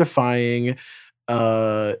fortifying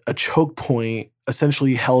a choke point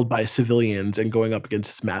essentially held by civilians and going up against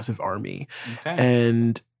this massive army.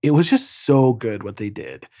 And it was just so good what they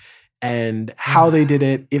did and how they did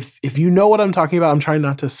it. If you know what I'm talking about, I'm trying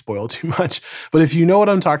not to spoil too much, but if you know what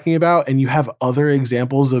I'm talking about and you have other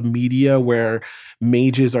examples of media where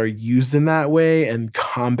mages are used in that way and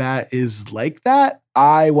combat is like that,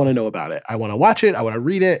 I want to know about it. I want to watch it. I want to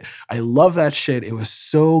read it. I love that shit. It was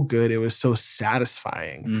so good. It was so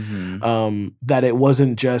satisfying that it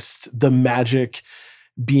wasn't just the magic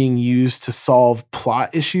being used to solve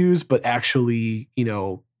plot issues, but actually,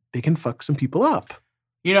 they can fuck some people up.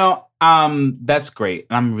 That's great.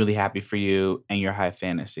 I'm really happy for you and your high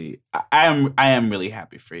fantasy. I am really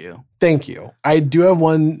happy for you. Thank you. I do have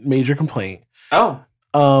one major complaint. Oh.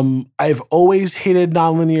 I've always hated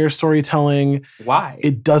nonlinear storytelling. Why?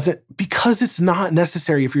 Because it's not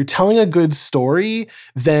necessary. If you're telling a good story,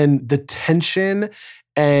 then the tension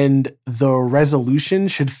and the resolution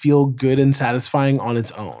should feel good and satisfying on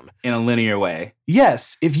its own. In a linear way.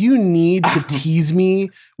 Yes. If you need to tease me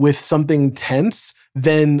with something tense,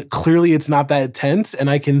 then clearly it's not that tense and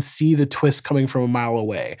I can see the twist coming from a mile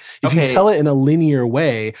away. If you tell it in a linear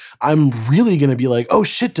way, I'm really going to be like, oh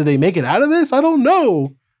shit, did they make it out of this? I don't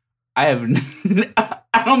know. I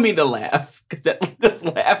don't mean to laugh because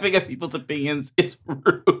laughing at people's opinions is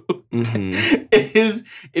rude. It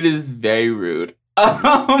is very rude.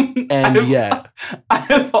 Yet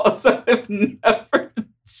I've also never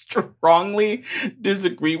strongly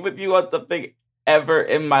disagreed with you on something ever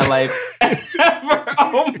in my life. Ever.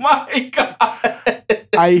 Oh my God.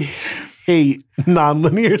 I hate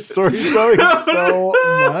nonlinear storytelling so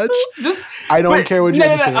much. I don't care what you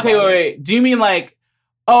have to say. Okay, wait. Do you mean like,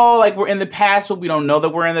 oh, like we're in the past, but we don't know that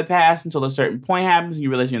we're in the past until a certain point happens and you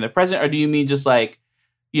realize you're in the present? Or do you mean just like,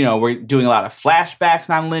 we're doing a lot of flashbacks,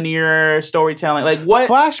 nonlinear storytelling? Like what?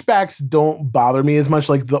 Flashbacks don't bother me as much,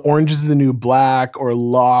 like the Orange is the New Black or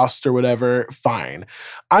Lost or whatever, fine.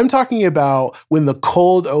 I'm talking about when the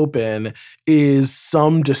cold open is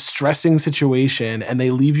some distressing situation and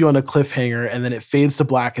they leave you on a cliffhanger and then it fades to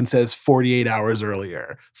black and says 48 hours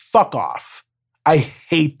earlier. Fuck off. I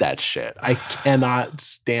hate that shit. I cannot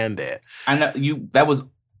stand it. I know that was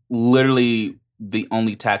literally the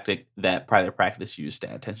only tactic that Private Practice used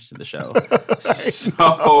to add tension to the show.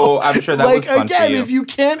 So I'm sure that was fun for you. If you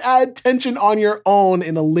can't add tension on your own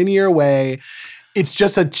in a linear way, it's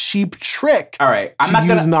just a cheap trick. All right. I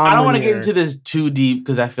don't want to get into this too deep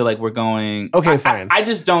because I feel like we're going. Okay, fine. I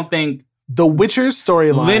just don't think The Witcher's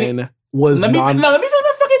storyline was let me finish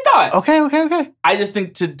my fucking thought. Okay. I just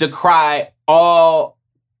think to decry all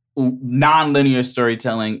non-linear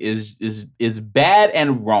storytelling is bad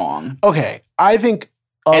and wrong. Okay. I think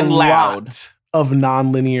a loud. lot of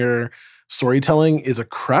non-linear storytelling is a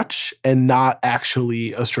crutch and not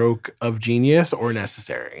actually a stroke of genius or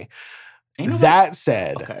necessary. That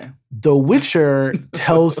said, The Witcher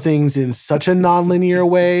tells things in such a non-linear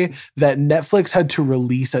way that Netflix had to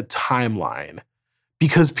release a timeline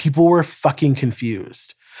because people were fucking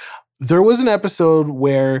confused. There was an episode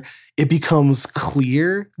where it becomes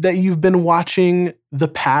clear that you've been watching the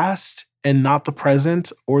past and not the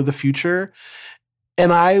present or the future.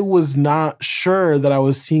 And I was not sure that I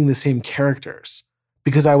was seeing the same characters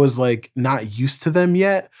because I was like not used to them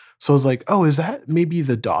yet. So I was like, oh, is that maybe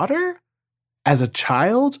the daughter as a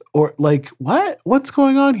child? Or like, what's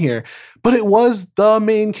going on here? But it was the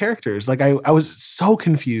main characters. Like I was so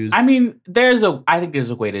confused. I mean, I think there's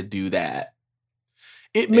a way to do that.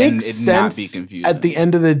 It makes sense not be confusing. At the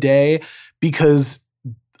end of the day because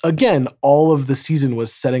again, all of the season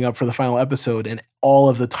was setting up for the final episode and all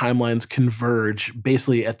of the timelines converge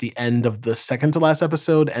basically at the end of the second to last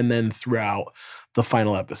episode and then throughout the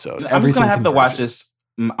final episode. I'm just going to have to watch this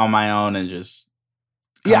on my own and just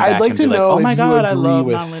I'd like to know oh my if God, you I love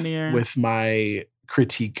agree nonlinear. with my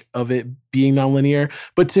critique of it being nonlinear.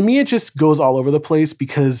 But to me, it just goes all over the place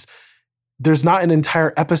because there's not an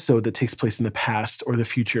entire episode that takes place in the past or the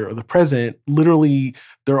future or the present. Literally,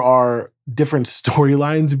 there are different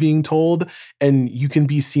storylines being told, and you can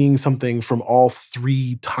be seeing something from all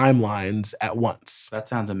three timelines at once. That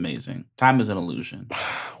sounds amazing. Time is an illusion.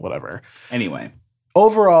 Whatever. Anyway.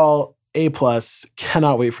 Overall, A+,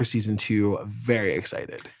 cannot wait for season 2. Very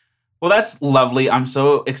excited. Well, that's lovely. I'm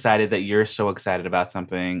so excited that you're so excited about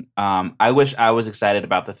something. I wish I was excited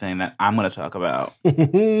about the thing that I'm going to talk about,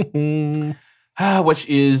 which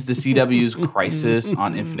is the CW's Crisis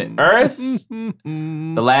on Infinite Earths. The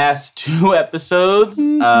last 2 episodes,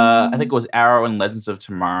 I think it was Arrow and Legends of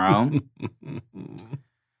Tomorrow.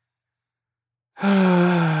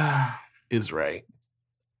 Is right.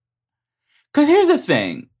 Because here's the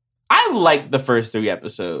thing. I liked the first 3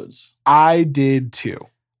 episodes. I did too.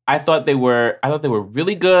 I thought they were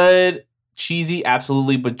really good, cheesy,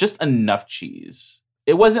 absolutely, but just enough cheese.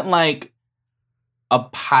 It wasn't like a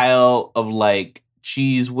pile of like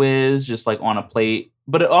cheese whiz just like on a plate,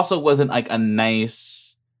 but it also wasn't like a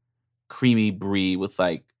nice creamy brie with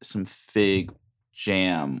like some fig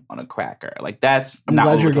jam on a cracker. Like that's I'm not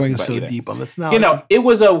glad what you're we're going talking about so either. deep on this now. It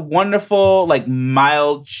was a wonderful like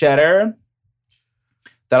mild cheddar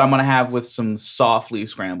that I'm gonna have with some softly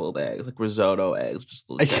scrambled eggs, like risotto eggs. Just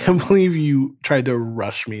I can't believe you tried to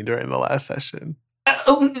rush me during the last session.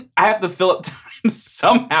 I have to fill up time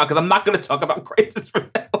somehow because I'm not gonna talk about Crisis for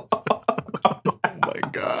that long. Oh my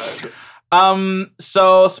God.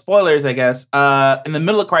 So spoilers, I guess. In the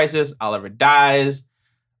middle of Crisis, Oliver dies.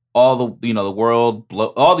 All the world,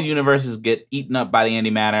 all the universes get eaten up by the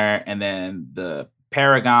antimatter, and then the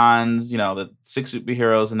Paragons, the 6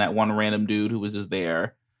 superheroes and that one random dude who was just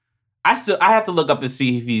there. I have to look up to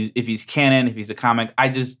see if he's canon, if he's a comic. I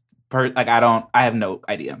have no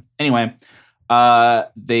idea. Anyway,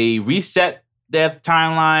 they reset their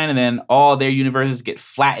timeline and then all their universes get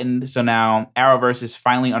flattened. So now Arrowverse is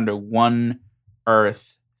finally under one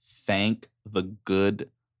Earth. Thank the good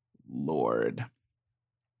Lord.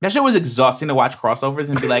 That shit was exhausting to watch crossovers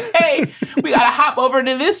and be like, hey, we gotta hop over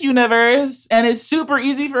to this universe and it's super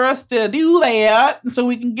easy for us to do that so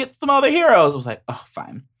we can get some other heroes. I was like, oh,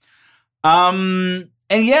 fine. And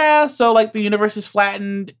yeah, so like the universe is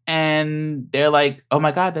flattened and they're like, oh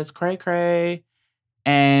my God, that's cray cray.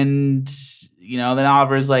 And, then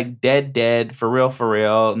Oliver's like dead, for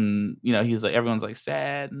real. And, he's like, everyone's like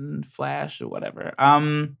sad and Flash or whatever.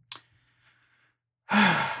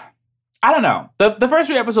 I don't know. The first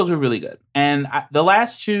 3 episodes were really good, and the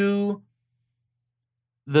last 2,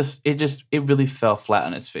 it really fell flat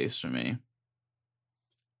on its face for me.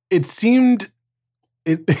 It seemed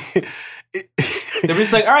it. They were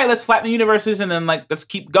just like, all right, let's flatten the universes, and then like let's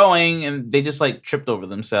keep going, and they just like tripped over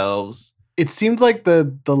themselves. It seemed like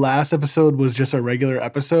the last episode was just a regular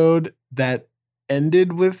episode that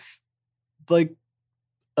ended with like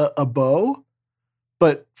a bow,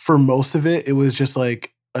 but for most of it, it was just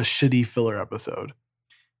like a shitty filler episode.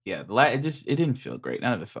 Yeah, it didn't feel great.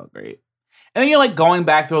 None of it felt great. And then you're like going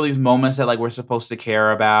back through all these moments that like we're supposed to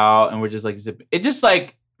care about, and we're just like it just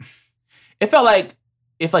like it felt like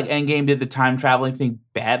if like Endgame did the time traveling thing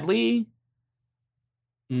badly.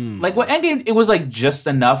 Like what Endgame, it was like just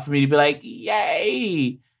enough for me to be like,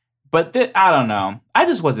 yay. But I don't know. I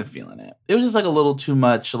just wasn't feeling it. It was just like a little too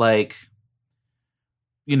much like,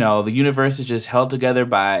 you know, the universe is just held together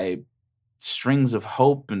by strings of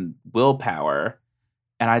hope and willpower.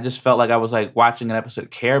 And I just felt like I was like watching an episode of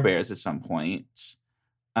Care Bears at some point.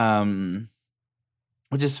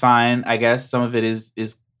 Which is fine. I guess some of it is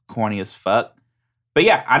corny as fuck. But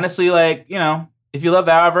yeah, honestly, like, you know, if you love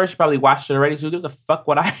the Arrowverse, you probably watched it already, so who gives a fuck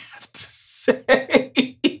what I have to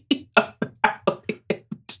say about it?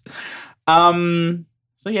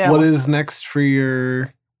 So yeah. What is next for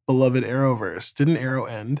your beloved Arrowverse? Didn't Arrow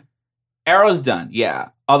end? Arrow's done, yeah.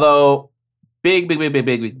 Although, big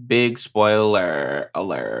spoiler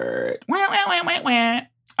alert.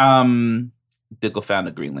 Diggle found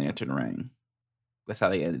a Green Lantern ring. That's how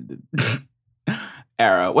they ended it.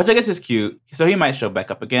 Arrow, which I guess is cute. So he might show back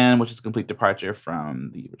up again, which is a complete departure from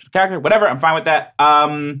the original character. Whatever, I'm fine with that. I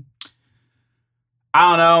don't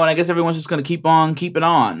know, and I guess everyone's just gonna keep on keeping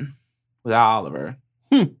on without Oliver.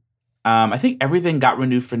 I think everything got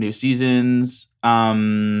renewed for new seasons.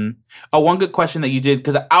 One good question that you did,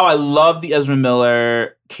 because I love the Ezra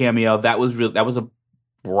Miller cameo. That was a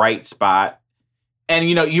bright spot. And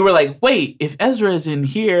you know, you were like, wait, if Ezra is in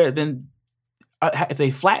here, then if they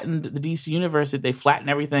flattened the DC universe, did they flatten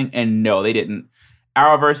everything? And no, they didn't.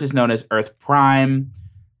 Arrowverse is known as Earth Prime,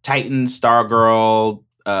 Titan, Stargirl,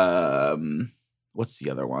 what's the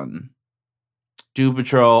other one? Doom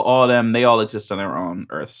Patrol, all of them, they all exist on their own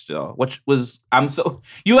Earth still. Which was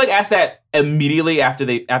you like asked that immediately after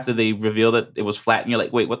they revealed that it was flat, and you're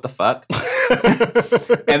like, wait, what the fuck?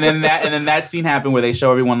 and then that scene happened where they show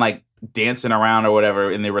everyone like dancing around or whatever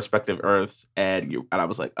in their respective Earths, and I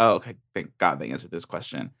was like, oh, okay, thank God they answered this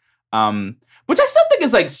question. Which I still think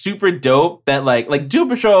is like super dope that like Doom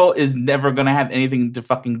Patrol is never gonna have anything to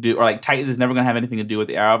fucking do, or like Titans is never gonna have anything to do with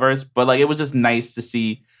the Arrowverse, but like it was just nice to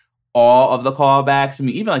see all of the callbacks. I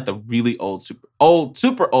mean, even like the really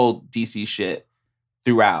super old DC shit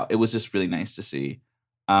throughout. It was just really nice to see.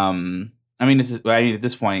 I mean, at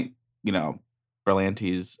this point, you know,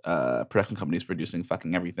 Berlanti's production company is producing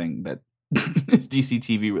fucking everything that is DC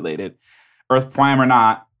TV related, Earth Prime or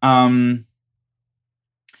not.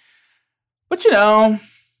 But you know,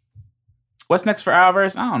 what's next for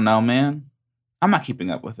Arrowverse? I don't know, man. I'm not keeping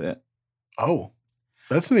up with it. Oh,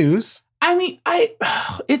 that's news. I mean,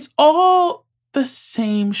 it's all the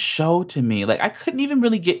same show to me. Like I couldn't even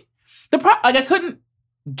really get I couldn't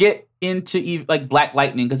get into like Black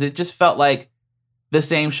Lightning because it just felt like the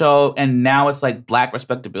same show, and now it's like black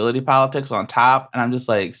respectability politics on top, and I'm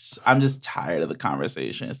just tired of the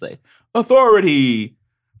conversation. It's like authority,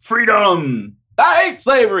 freedom, I hate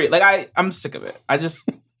slavery. Like I'm sick of it.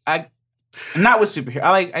 I'm not with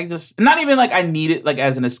superhero. Not even like I need it like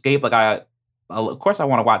as an escape. Like of course I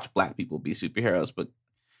want to watch black people be superheroes, but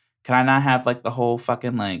can I not have like the whole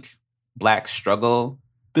fucking like black struggle?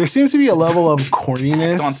 There seems to be a level of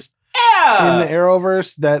corniness in the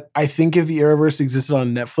Arrowverse that I think if the Arrowverse existed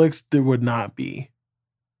on Netflix, there would not be.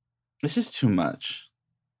 It's just too much.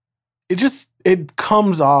 It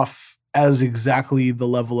comes off as exactly the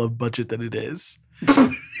level of budget that it is.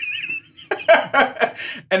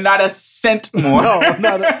 And not a cent more. No,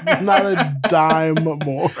 not a dime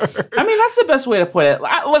more. I mean, that's the best way to put it.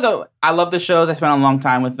 I love the shows. I spent a long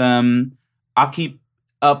time with them. I'll keep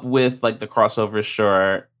up with like the crossovers,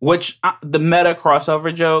 sure. Which the meta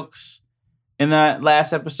crossover jokes in that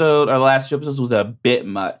last episode or the last 2 episodes was a bit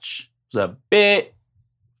much. It was a bit.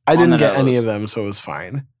 I didn't get any of them, so it was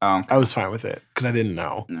fine. Okay. I was fine with it because I didn't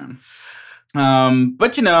know. No.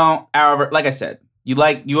 But you know, Arrowverse, like I said, if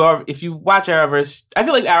you watch Arrowverse, I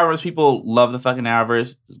feel like Arrowverse people love the fucking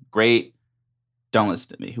Arrowverse. Great. Don't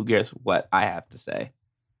listen to me. Who cares what I have to say?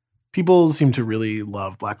 People seem to really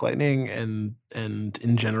love Black Lightning and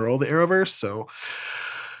in general the Arrowverse, so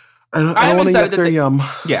I don't want to get their yum.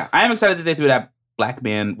 Yeah, I am excited that they threw that black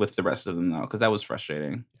man with the rest of them though, because that was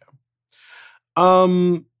frustrating.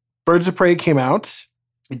 Yeah. Birds of Prey came out.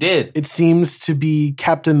 It did. It seems to be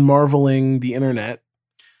Captain Marveling the internet.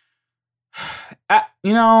 I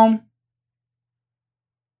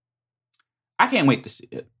can't wait to see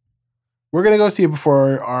it. We're gonna go see it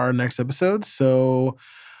before our next episode, so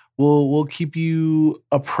we'll keep you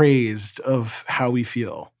appraised of how we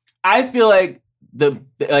feel. I feel like like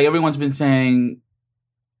everyone's been saying,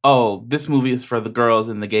 "Oh, this movie is for the girls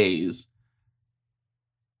and the gays,"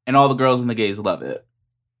 and all the girls and the gays love it,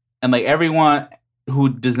 and like everyone who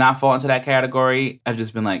does not fall into that category have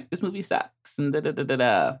just been like, "This movie sucks," and da da da da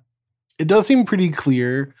da. It does seem pretty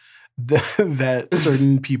clear that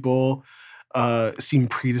certain people seem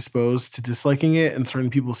predisposed to disliking it, and certain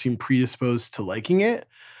people seem predisposed to liking it.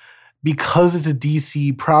 Because it's a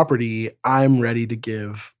DC property, I'm ready to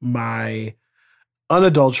give my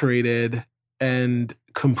unadulterated and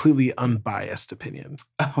completely unbiased opinion.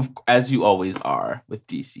 As you always are with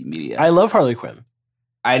DC media. I love Harley Quinn.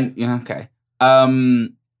 Okay.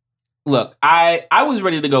 Look, I was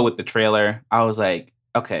ready to go with the trailer. I was like,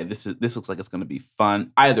 okay, this looks like it's going to be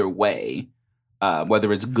fun either way,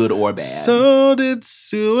 whether it's good or bad. So did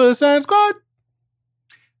Suicide Squad.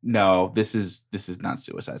 No, this is not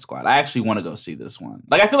Suicide Squad. I actually want to go see this one.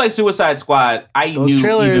 Like, I feel like Suicide Squad, Those knew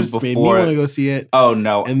trailers even before. Made me want to go see it. Oh,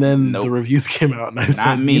 no. And then the reviews came out and I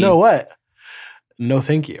said, me. You know what? No,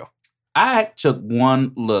 thank you. I took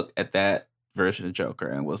one look at that version of Joker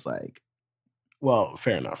and was like, well,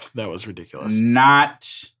 fair enough. That was ridiculous.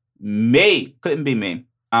 Not me. Couldn't be me.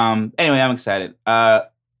 Anyway, I'm excited. Can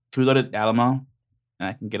we go to Alamo and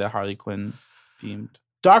I can get a Harley Quinn themed?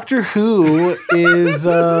 Doctor Who is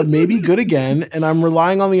maybe good again, and I'm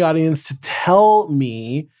relying on the audience to tell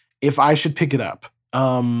me if I should pick it up.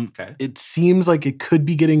 Okay. It seems like it could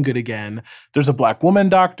be getting good again. There's a black woman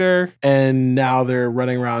doctor, and now they're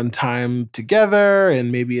running around time together,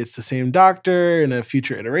 and maybe it's the same doctor in a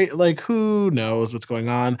future iteration. Like, who knows what's going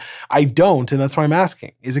on? I don't, and that's why I'm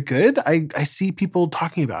asking. Is it good? I see people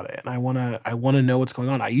talking about it, and I wanna know what's going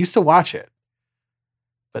on. I used to watch it.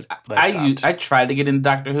 But I tried to get into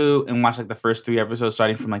Doctor Who and watch like the first 3 episodes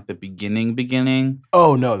starting from like the beginning.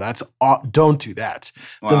 Oh no, don't do that.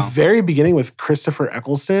 Wow. The very beginning with Christopher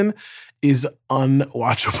Eccleston is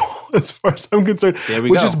unwatchable as far as I'm concerned,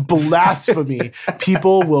 which is blasphemy.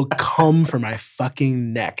 People will come for my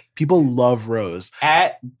fucking neck. People love Rose.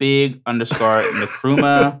 At @big_Nkrumah.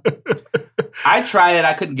 I tried it.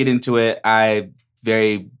 I couldn't get into it. I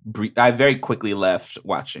very quickly left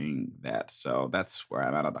watching that, so that's where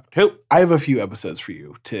I'm at on Doctor Who. I have a few episodes for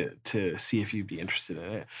you to see if you'd be interested in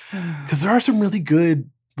it, because there are some really good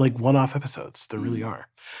like one-off episodes. There really are.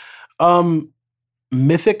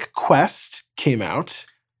 Mythic Quest came out.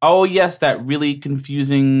 Oh yes, that really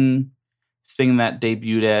confusing thing that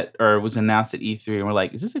debuted at or was announced at E3, and we're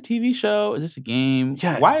like, is this a TV show? Is this a game?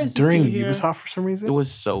 Yeah, why is during this Ubisoft for some reason? It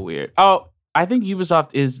was so weird. Oh, I think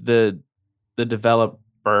Ubisoft is the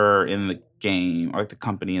developer in the game, or like the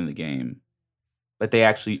company in the game. Like they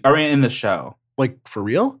actually are in the show. Like for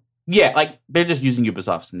real? Yeah, like they're just using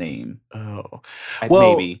Ubisoft's name. Oh.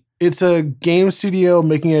 Well, maybe. It's a game studio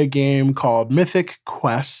making a game called Mythic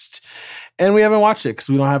Quest. And we haven't watched it because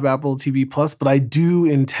we don't have Apple TV Plus, but I do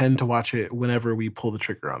intend to watch it whenever we pull the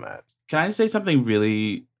trigger on that. Can I say something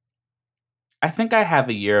really? I think I have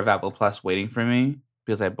a year of Apple Plus waiting for me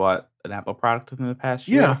because I bought an Apple product within the past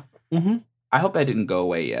year. Yeah. Mm-hmm. I hope that didn't go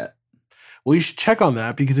away yet. Well, you should check on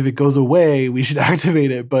that because if it goes away, we should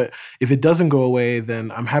activate it. But if it doesn't go away,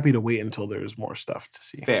 then I'm happy to wait until there's more stuff to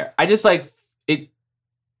see. Fair. I just like it.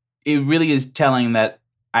 It really is telling that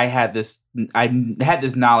I had this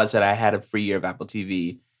knowledge that I had a free year of Apple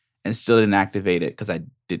TV and still didn't activate it because I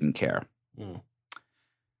didn't care.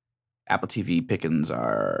 Apple TV pickings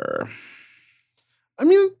are,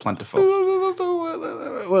 plentiful.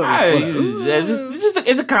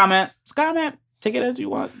 It's a comment. It's a comment. Take it as you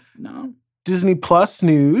want. No. Disney Plus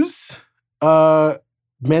news.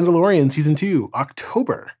 Mandalorian season 2,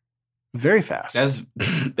 October. Very fast.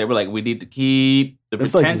 They were like, we need to keep the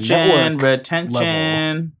retention.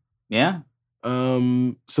 Level. Yeah.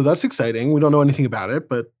 So that's exciting. We don't know anything about it,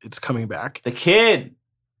 but it's coming back. The kid.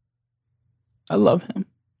 I love him.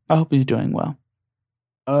 I hope he's doing well.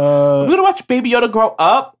 We're gonna watch Baby Yoda grow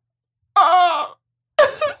up.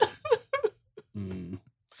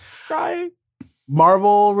 Crying.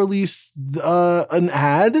 Marvel released an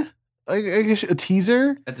ad, I guess a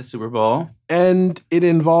teaser at the Super Bowl, and it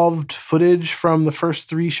involved footage from the first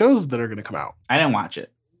 3 shows that are going to come out. I didn't watch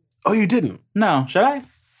it. Oh, you didn't? No, should I?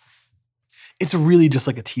 It's really just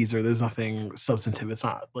like a teaser. There's nothing substantive. It's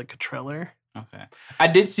not like a trailer. Okay. I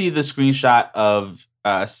did see the screenshot of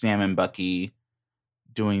Sam and Bucky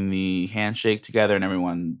doing the handshake together, and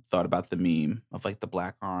everyone thought about the meme of like the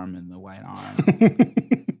black arm and the white arm.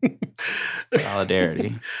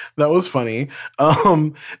 Solidarity. That was funny.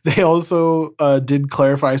 They also did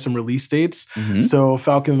clarify some release dates. Mhm. So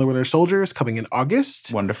Falcon and the Winter Soldier is coming in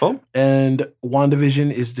August, Wonderful. and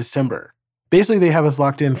WandaVision is December. Basically, they have us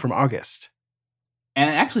locked in from August. And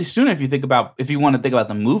actually, sooner if you want to think about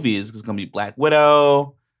the movies, it's going to be Black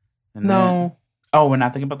Widow. And No. Oh, we're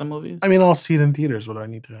not thinking about the movies? I mean, I'll see it in theaters. What do I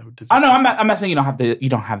need to have? Oh, no, I'm not saying you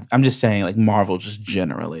don't have, I'm just saying like Marvel just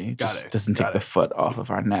generally Got just it. doesn't Got take the it. foot off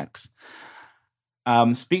of our necks.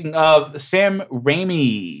 Speaking of Sam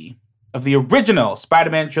Raimi, of the original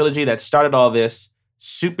Spider-Man trilogy that started all this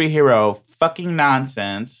superhero fucking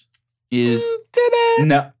nonsense is Did it?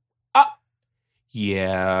 no.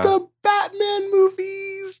 Yeah. The Batman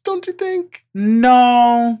movies, don't you think?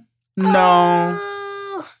 No. Uh,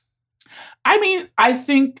 I mean, I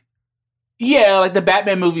think, yeah, like the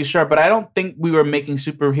Batman movies, sure, but I don't think we were making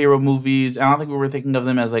superhero movies. I don't think we were thinking of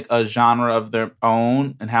them as like a genre of their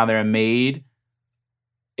own and how they're made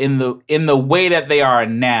in the way that they are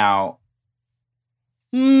now.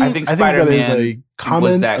 I think that is Spider-Man a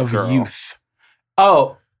comment that of girl. youth.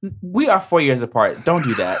 Oh, we are 4 years apart. Don't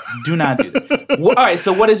do that. Do not do that. All right,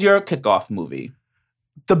 so what is your kickoff movie?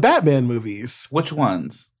 The Batman movies. Which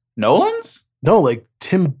ones? Nolan's? No, like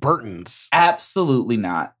Tim Burton's. Absolutely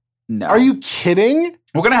not. No. Are you kidding?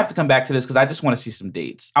 We're gonna have to come back to this because I just want to see some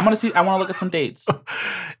dates. I want to look at some dates.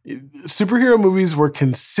 Superhero movies were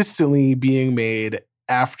consistently being made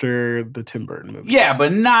after the Tim Burton movies. Yeah,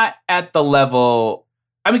 but not at the level.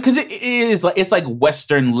 I mean, because it's like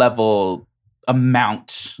Western level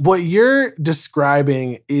amount. What you're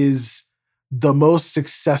describing is the most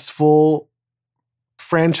successful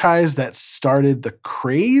franchise that started the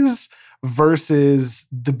craze versus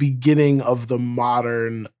the beginning of the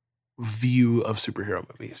modern view of superhero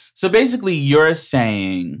movies. So basically, you're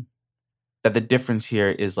saying that the difference here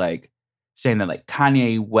is like saying that like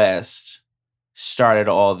Kanye West started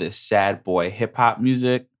all this sad boy hip hop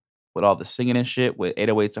music with all the singing and shit with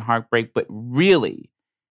 808s and Heartbreak, but really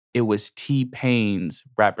it was T-Pain's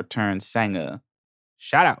rapper turned singer.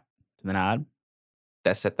 Shout out to the Nod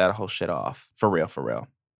that set that whole shit off for real.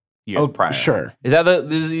 Years prior. Sure. Is that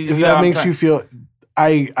If that makes you feel,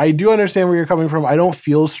 I do understand where you're coming from. I don't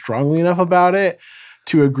feel strongly enough about it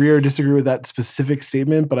to agree or disagree with that specific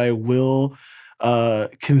statement, but I will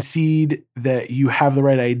concede that you have the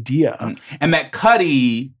right idea. And that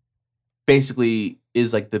Cudi basically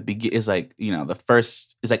is like the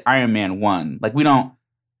first is like Iron Man 1. Like we don't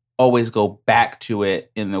always go back to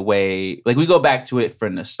it in the way like we go back to it for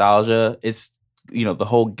nostalgia. It's the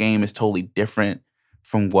whole game is totally different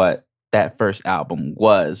from what that first album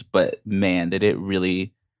was, but man, did it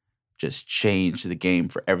really just change the game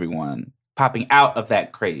for everyone popping out of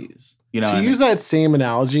that craze. To use that same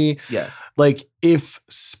analogy, yes. Like if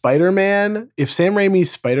Sam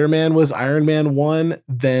Raimi's Spider-Man was Iron Man 1,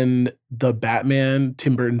 then the Batman,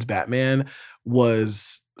 Tim Burton's Batman,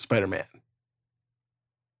 was Spider-Man.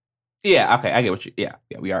 Yeah, okay, I get what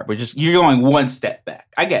we are. You're going one step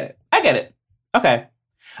back. I get it. Okay.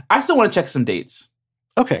 I still want to check some dates.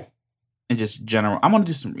 Okay. And just general, I'm going to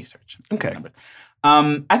do some research. Okay.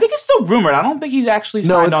 I think it's still rumored. I don't think he's actually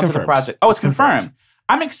signed on to the project. Oh, it's confirmed.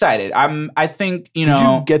 I'm excited. I think, Did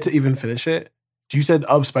you get to even finish it? You said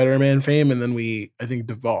of Spider-Man fame, and then I think,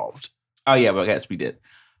 devolved. Oh, yeah, but I guess we did.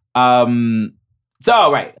 So,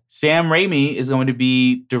 all right. Sam Raimi is going to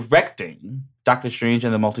be directing Doctor Strange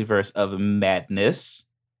and the Multiverse of Madness.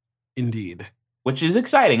 Indeed. Which is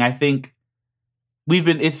exciting. I think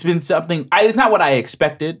it's been something, it's not what I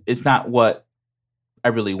expected. It's not what I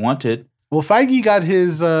really wanted. Well, Feige got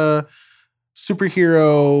his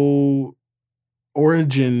superhero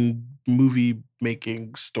origin movie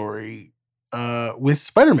making story with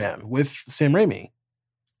Spider-Man, with Sam Raimi.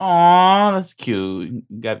 Aw, that's cute.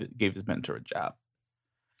 Gave his mentor a job.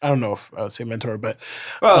 I don't know if I would say mentor, but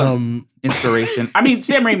inspiration. I mean,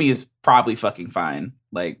 Sam Raimi is probably fucking fine.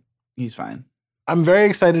 Like, he's fine. I'm very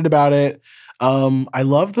excited about it. I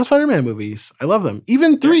love the Spider-Man movies. I love them.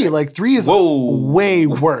 Even 3, like 3 is way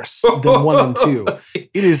worse than 1 and 2. It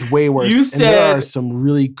is way worse. You said, and there are some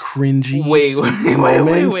really cringy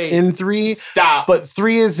moments in 3. Stop. But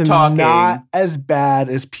 3 is not as bad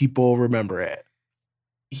as people remember it.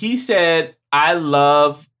 He said, I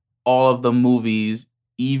love all of the movies,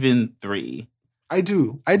 even 3. I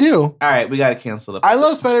do. All right, we got to cancel it. I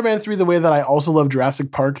love Spider-Man 3 the way that I also love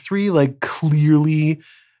Jurassic Park 3. Like, clearly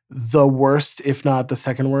the worst, if not the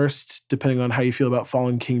second worst, depending on how you feel about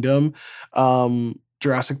Fallen Kingdom,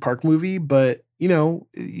 Jurassic Park movie. But,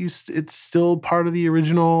 it's still part of the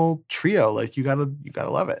original trio. Like you gotta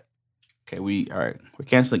love it. Okay, we're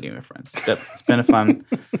canceling Game of Thrones. It's been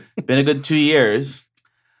been a good 2 years.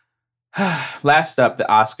 Last up, the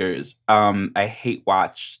Oscars. I hate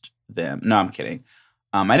watched them. No, I'm kidding.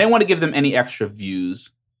 I didn't want to give them any extra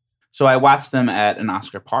views, so I watched them at an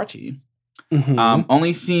Oscar party. Mm-hmm.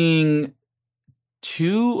 Only seeing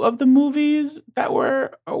 2 of the movies that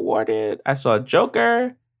were awarded. I saw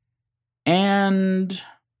Joker, and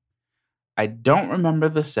I don't remember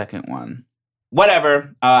the second one.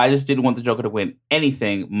 Whatever. I just didn't want the Joker to win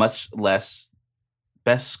anything, much less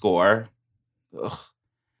best score. Ugh.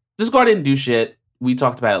 The score didn't do shit. We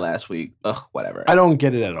talked about it last week. Ugh, whatever. I don't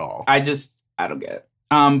get it at all. I don't get it.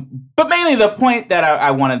 But mainly the point that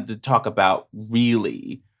I wanted to talk about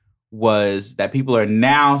really was that people are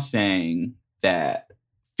now saying that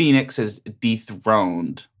Phoenix has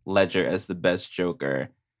dethroned Ledger as the best Joker.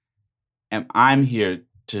 And I'm here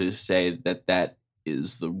to say that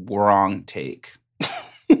is the wrong take.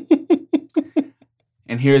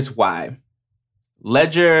 And here's why.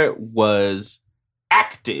 Ledger was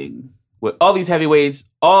acting with all these heavyweights,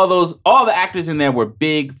 all the actors in there were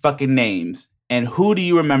big fucking names. And who do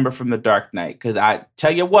you remember from The Dark Knight? Because I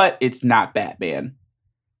tell you what, it's not Batman.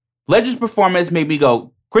 Ledger's performance made me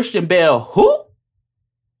go, Christian Bale, who?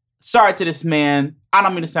 Sorry to this man. I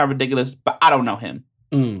don't mean to sound ridiculous, but I don't know him.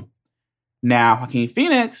 Mm. Now, Joaquin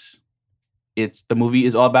Phoenix, the movie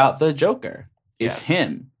is all about the Joker. It's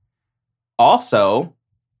him. Also,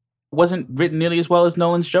 wasn't written nearly as well as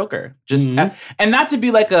Nolan's Joker. And not to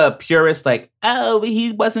be like a purist, like, oh,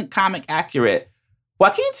 he wasn't comic accurate.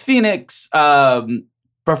 Joaquin Phoenix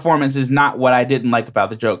performance is not what I didn't like about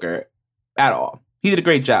the Joker at all. He did a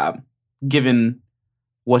great job, given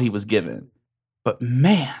what he was given. But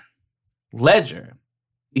man, Ledger,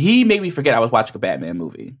 he made me forget I was watching a Batman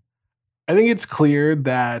movie. I think it's clear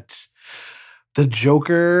that the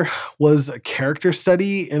Joker was a character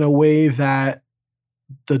study in a way that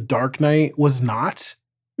The Dark Knight was not.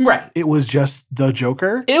 Right. It was just the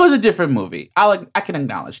Joker. It was a different movie. I can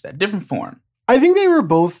acknowledge that. Different form. I think they were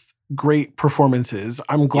both great performances.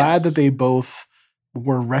 I'm glad that they both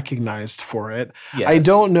were recognized for it. Yes. I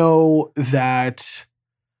don't know that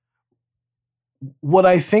what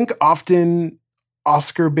I think often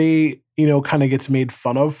Oscar bait, kind of gets made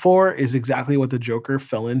fun of for is exactly what the Joker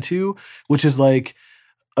fell into, which is like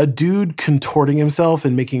a dude contorting himself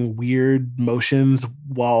and making weird motions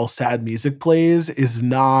while sad music plays is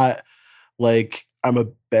not like I'm a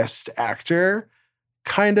best actor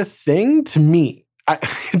kind of thing to me.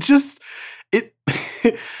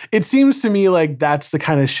 It seems to me like that's the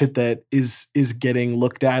kind of shit that is getting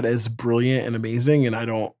looked at as brilliant and amazing, and I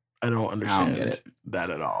don't understand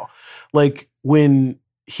that at all. Like when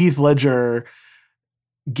Heath Ledger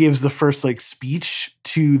gives the first like speech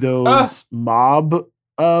to those mob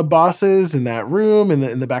bosses in that room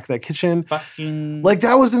in the back of that kitchen, like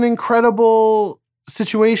that was an incredible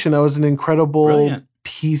situation. That was an incredible brilliant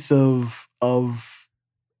piece of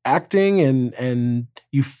acting, and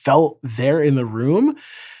you felt there in the room.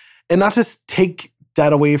 And not to take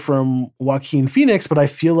that away from Joaquin Phoenix, but I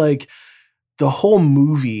feel like the whole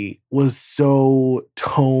movie was so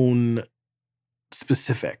tone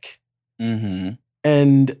specific. Mm-hmm.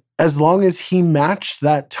 And as long as he matched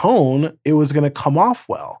that tone, it was going to come off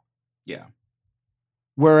well. Yeah.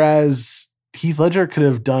 Whereas Heath Ledger could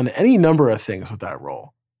have done any number of things with that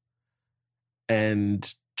role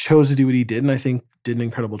and chose to do what he did, and I think did an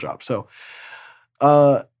incredible job. So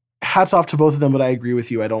hats off to both of them, but I agree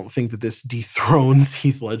with you. I don't think that this dethrones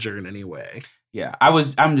Heath Ledger in any way. Yeah,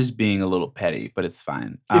 I'm just being a little petty, but it's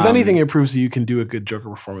fine. If anything, it proves that you can do a good Joker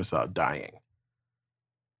performance without dying.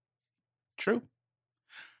 True.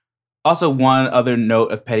 Also, one other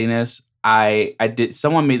note of pettiness,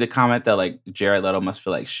 someone made the comment that like Jared Leto must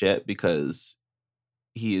feel like shit because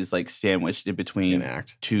he is like sandwiched in between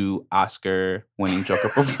 2 Oscar-winning Joker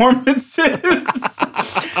performances.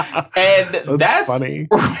 And that's funny.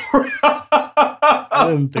 I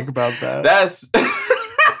didn't think about that. That's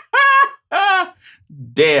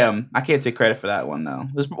damn. I can't take credit for that one though.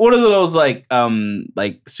 It's one of those like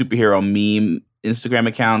superhero meme Instagram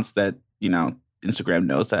accounts that Instagram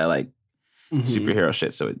knows that I like superhero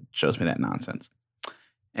shit, so it shows me that nonsense.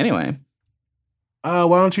 Anyway, why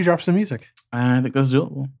don't you drop some music? I think that's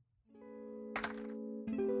doable.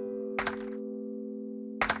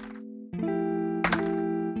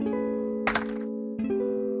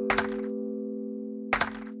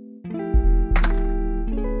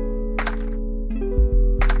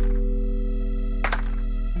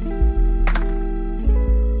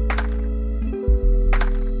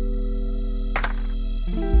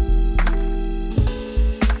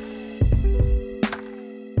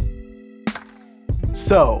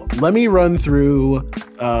 So let me run through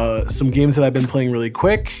some games that I've been playing really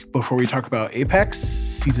quick before we talk about Apex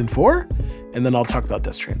Season 4, and then I'll talk about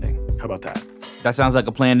Death Stranding. How about that? That sounds like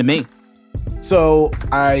a plan to me. So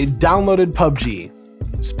I downloaded PUBG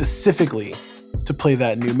specifically to play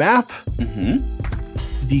that new map.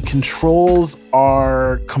 Mm-hmm. The controls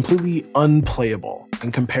are completely unplayable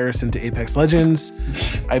in comparison to Apex Legends.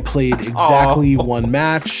 I played exactly one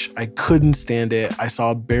match. I couldn't stand it. I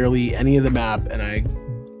saw barely any of the map, and I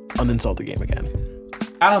uninstalled the game again.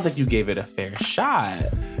 I don't think you gave it a fair shot.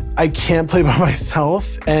 I can't play by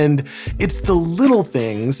myself, and it's the little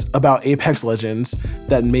things about Apex Legends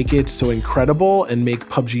that make it so incredible and make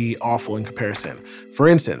PUBG awful in comparison. For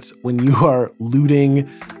instance, when you are looting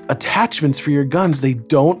attachments for your guns, they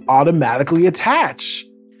don't automatically attach.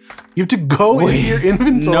 You have to go into your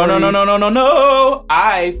inventory. No.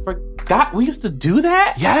 I forgot. We used to do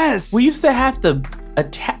that? Yes. We used to have to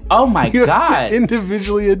attach. Oh my you God. Have to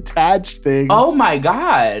individually attach things. Oh my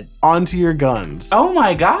God. Onto your guns. Oh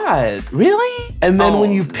my God. Really? And then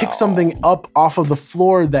when you pick something up off of the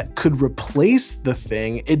floor that could replace the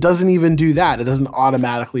thing, it doesn't even do that. It doesn't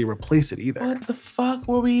automatically replace it either. What the fuck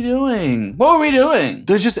were we doing? What were we doing?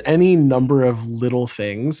 There's just any number of little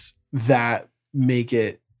things that make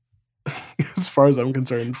it, as far as I'm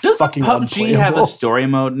concerned, Does fucking PUBG unplayable. have a story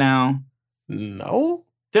mode now? No.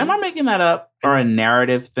 Am I making that up? Or a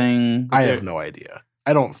narrative thing? I have no idea.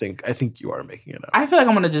 I think you are making it up. I feel like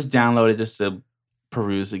I'm going to just download it just to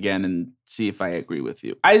peruse again and see if I agree with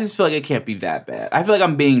you. I just feel like it can't be that bad. I feel like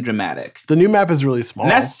I'm being dramatic. The new map is really small.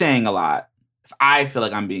 And that's saying a lot. If I feel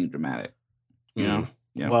like I'm being dramatic, you know?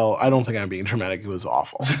 Yeah. Well, I don't think I'm being dramatic. It was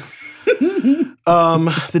awful.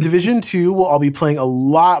 The Division 2, I'll be playing a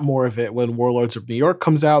lot more of it when Warlords of New York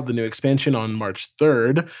comes out, the new expansion on March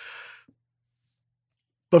 3rd.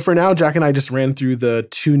 But for now, Jack and I just ran through the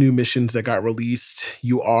 2 new missions that got released.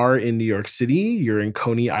 You are in New York City. You're in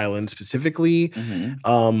Coney Island specifically.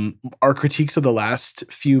 Mm-hmm. Our critiques of the last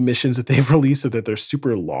few missions that they've released are that they're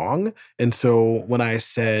super long. And so when I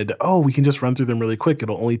said, oh, we can just run through them really quick,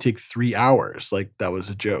 it'll only take 3 hours. Like, that was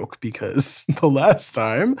a joke because the last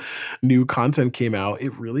time new content came out,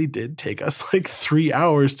 it really did take us like 3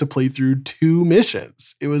 hours to play through 2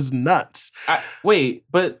 missions. It was nuts. Wait,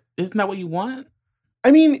 but isn't that what you want? I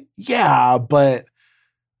mean, yeah, but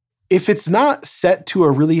if it's not set to a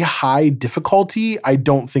really high difficulty, I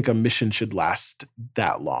don't think a mission should last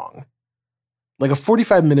that long. Like a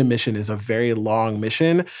 45-minute mission is a very long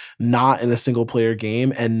mission, not in a single player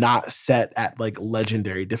game and not set at like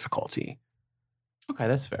legendary difficulty. Okay,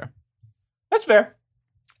 that's fair. That's fair.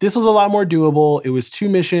 This was a lot more doable. It was 2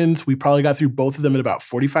 missions. We probably got through both of them in about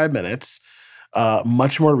 45 minutes.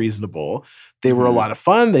 Much more reasonable. They were a lot of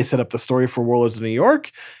fun. They set up the story for Warlords of New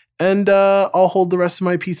York. And I'll hold the rest of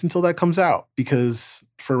my peace until that comes out. Because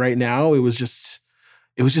for right now, it was just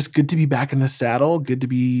good to be back in the saddle. Good to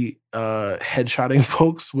be headshotting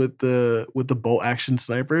folks with the bolt action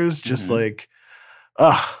snipers. Just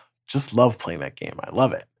just love playing that game. I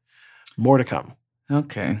love it. More to come.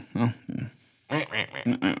 Okay.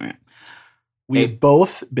 We've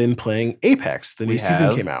both been playing Apex. The new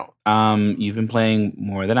season came out. You've been playing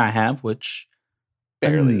more than I have, which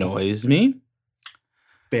barely annoys me.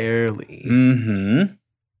 Barely. Mm-hmm.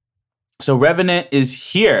 So Revenant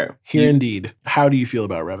is here. Here indeed. How do you feel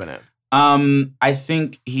about Revenant? I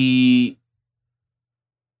think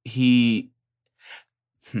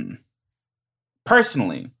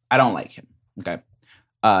personally, I don't like him. Okay.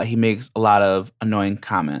 He makes a lot of annoying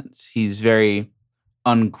comments. He's very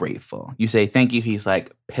ungrateful. You say thank you, he's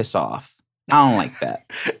like, piss off. I don't like that.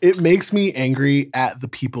 It makes me angry at the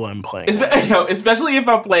people I'm playing with. Especially if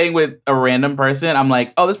I'm playing with a random person. I'm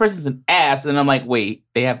like, oh, this person's an ass. And I'm like, wait,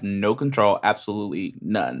 they have no control, absolutely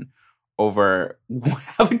none, over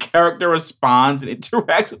how the character responds and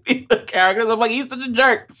interacts with the other characters. I'm like, he's such a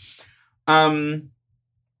jerk.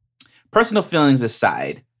 Personal feelings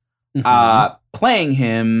aside, playing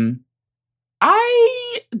him,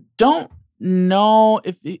 I don't know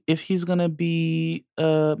if he's gonna be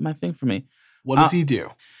my thing for me. What does he do?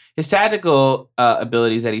 His tactical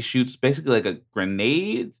abilities that he shoots basically like a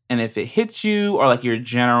grenade, and if it hits you or like your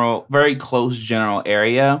very close general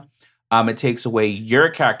area, it takes away your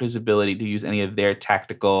character's ability to use any of their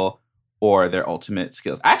tactical or their ultimate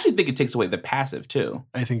skills. I actually think it takes away the passive too.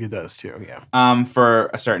 I think it does too. Yeah.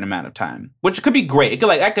 For a certain amount of time, which could be great.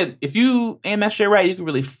 It could if you aim that shit right, you could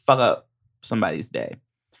really fuck up somebody's day.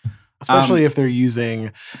 Especially if they're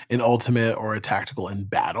using an ultimate or a tactical in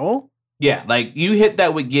battle. Yeah, like you hit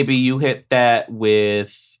that with Gibby, you hit that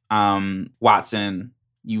with Watson,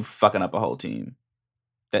 you fucking up a whole team.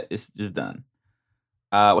 That is just done.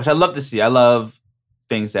 Which I love to see. I love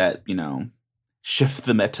things that, shift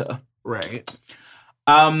the meta. Right.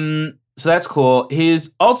 So that's cool.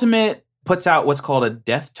 His ultimate puts out what's called a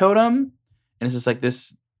death totem, and it's just like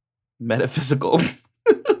this metaphysical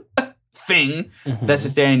thing that's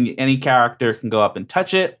just there, and any character can go up and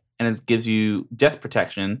touch it, and it gives you death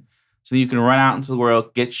protection. So you can run out into the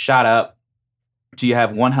world, get shot up, so you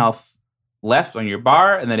have 1 health left on your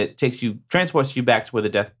bar, and then it transports you back to where the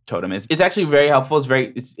death totem is. It's actually very helpful.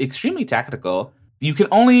 It's extremely tactical. You can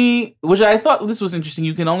only, which I thought this was interesting,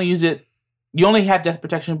 you can only use it, you only have death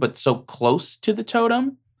protection, but so close to the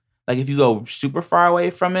totem. Like if you go super far away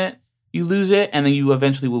from it, you lose it, and then you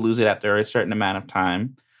eventually will lose it after a certain amount of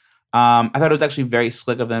time. I thought it was actually very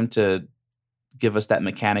slick of them to give us that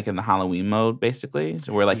mechanic in the Halloween mode, basically.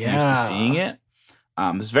 So we're used to seeing it.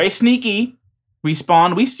 It's very sneaky.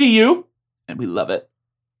 Respawn, we see you, and we love it.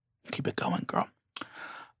 Keep it going, girl.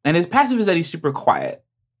 And his passive is that he's super quiet.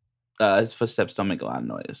 His footsteps don't make a lot of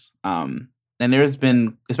noise. And there's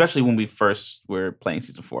been, especially when we first were playing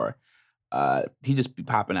season 4, he just be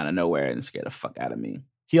popping out of nowhere and scare the fuck out of me.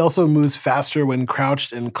 He also moves faster when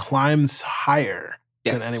crouched and climbs higher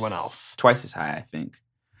than anyone else. Twice as high, I think.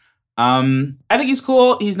 I think he's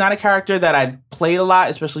cool. He's not a character that I played a lot,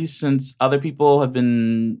 especially since other people have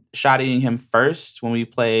been shoddying him first when we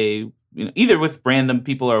play, either with random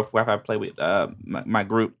people or if I play with my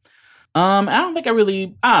group. I don't think I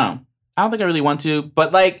really want to,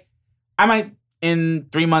 but I might in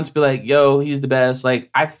 3 months be like, yo, he's the best.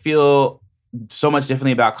 I feel so much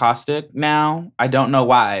differently about Caustic now. I don't know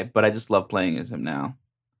why, but I just love playing as him now.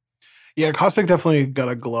 Yeah, Caustic definitely got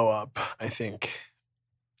a glow up, I think.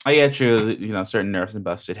 Oh, yeah, true. Certain nerfs and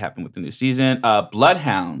buffs did happen with the new season.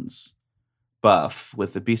 Bloodhounds buff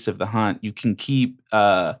with the Beast of the Hunt. You can keep,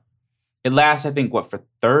 it lasts, I think, for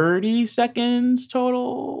 30 seconds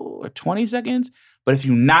total or 20 seconds. But if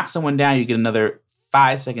you knock someone down, you get another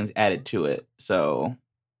 5 seconds added to it. So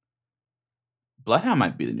Bloodhound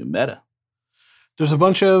might be the new meta. There's a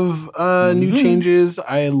bunch of new changes.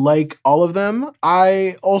 I like all of them.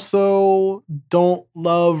 I also don't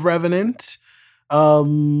love Revenant.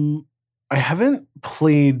 I haven't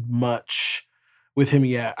played much with him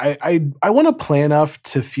yet. I want to play enough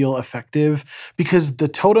to feel effective because the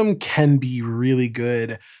totem can be really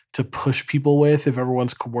good to push people with if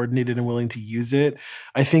everyone's coordinated and willing to use it.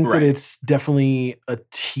 I think that it's definitely a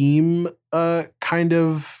team kind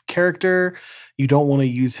of character. You don't want to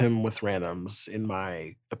use him with randoms, in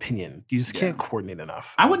my opinion. You just can't coordinate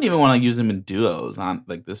enough. I wouldn't even want to use him in duos on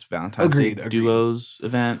this Valentine's Day duos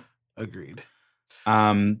event. Agreed.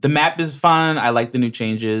 The map is fun. I like the new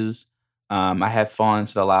changes. I had fallen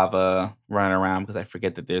into the lava running around because I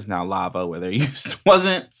forget that there's now lava where there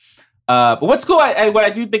wasn't. But what's cool, what I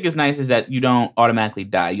do think is nice is that you don't automatically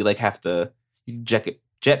die. You have to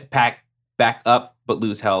jetpack back up but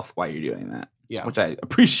lose health while you're doing that. Yeah, which I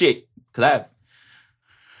appreciate because I've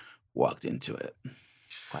walked into it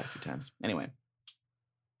quite a few times. Anyway,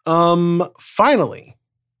 finally,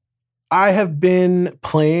 I have been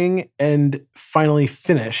playing and finally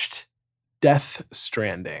finished Death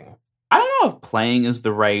Stranding. I don't know if playing is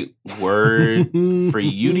the right word for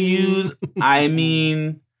you to use. I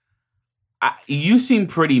mean, you seem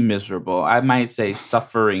pretty miserable. I might say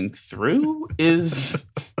suffering through is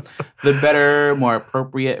the better, more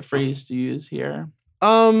appropriate phrase to use here.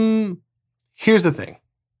 Here's the thing.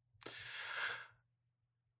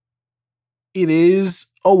 It is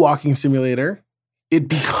a walking simulator. It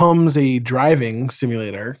becomes a driving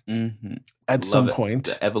simulator at some point.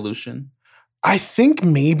 The evolution. I think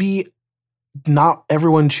maybe not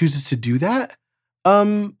everyone chooses to do that.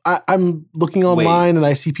 I'm looking online and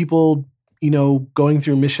I see people, going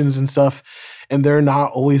through missions and stuff, and they're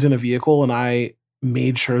not always in a vehicle, and I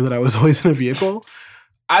made sure that I was always in a vehicle.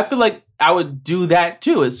 I feel like I would do that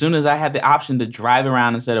too as soon as I had the option to drive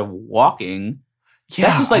around instead of walking.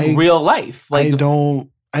 Yeah, that's just real life. I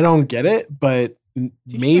don't get it, but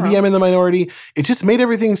maybe I'm in the minority. It just made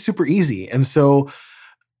everything super easy. And so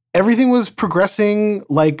everything was progressing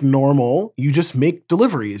like normal. You just make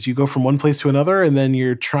deliveries. You go from one place to another, and then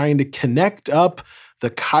you're trying to connect up the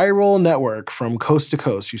chiral network from coast to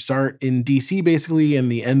coast. You start in DC basically,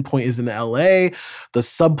 and the endpoint is in LA. The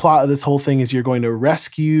subplot of this whole thing is you're going to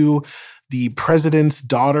rescue the president's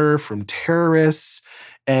daughter from terrorists.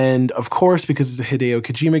 And of course, because it's a Hideo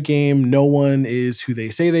Kojima game, no one is who they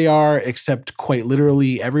say they are, except quite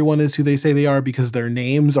literally everyone is who they say they are because their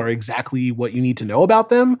names are exactly what you need to know about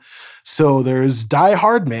them. So there's Die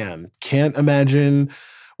Hard Man. Can't imagine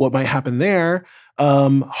what might happen there.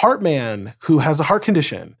 Heartman, who has a heart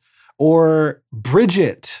condition. Or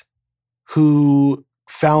Bridget, who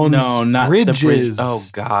found bridges. Oh,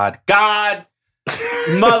 God.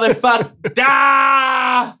 Motherfucker.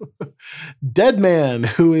 Ah! Dead man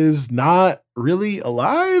who is not really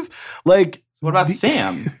alive. Like, What about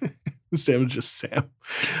Sam? Sam is just Sam.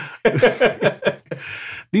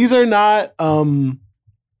 These are not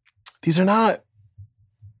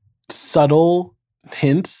subtle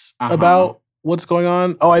hints about what's going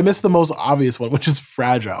on. Oh, I missed the most obvious one, which is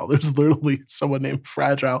fragile. There's literally someone named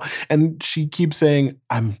Fragile, and she keeps saying,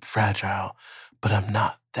 "I'm fragile, but I'm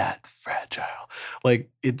not that fragile."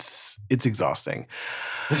 Like, it's exhausting.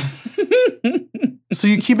 So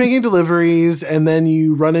you keep making deliveries, and then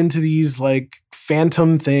you run into these like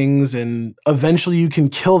phantom things, and eventually you can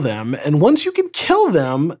kill them. And once you can kill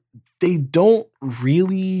them, they don't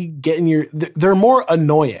really get in your... They're more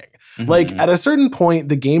annoying. Mm-hmm. Like, at a certain point,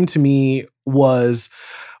 the game to me was,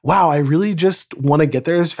 wow, I really just want to get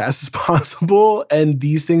there as fast as possible. And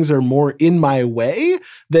these things are more in my way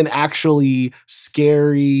than actually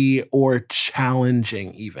scary or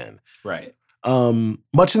challenging even. Right.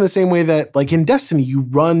 Much in the same way that, like, in Destiny, you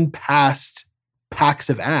run past packs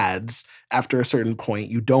of ads after a certain point.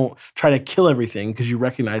 You don't try to kill everything because you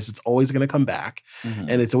recognize it's always going to come back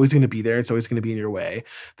and it's always going to be there. It's always going to be in your way.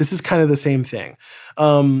 This is kind of the same thing.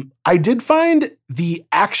 I did find the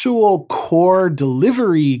actual core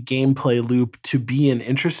delivery gameplay loop to be an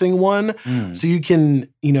interesting one. So you can,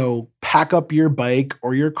 pack up your bike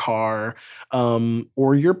or your car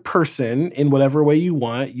or your person in whatever way you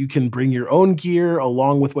want. You can bring your own gear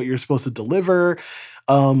along with what you're supposed to deliver.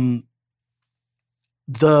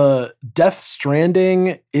 The Death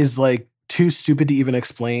Stranding is like too stupid to even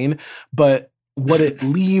explain, but what it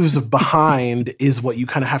leaves behind is what you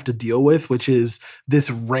kind of have to deal with, which is this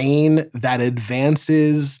rain that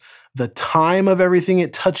advances the time of everything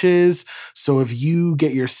it touches. So if you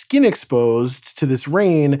get your skin exposed to this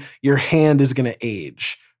rain, your hand is going to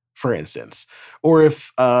age, for instance. Or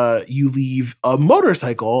if you leave a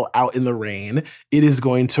motorcycle out in the rain, it is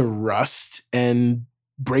going to rust and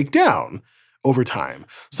break down over time.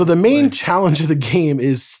 So the main challenge of the game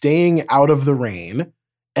is staying out of the rain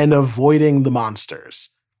and avoiding the monsters.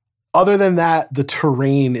 Other than that, the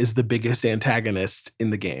terrain is the biggest antagonist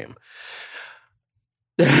in the game.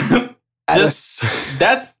 That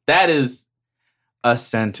is a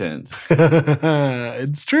sentence.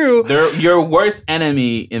 It's true. Your worst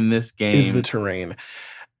enemy in this game is the terrain.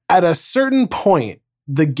 At a certain point,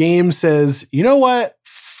 the game says, you know what?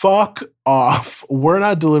 Fuck off. We're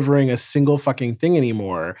not delivering a single fucking thing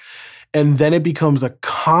anymore. And then it becomes a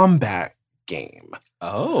combat game.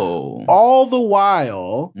 Oh. All the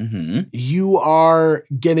while, you are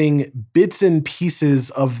getting bits and pieces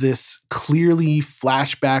of this clearly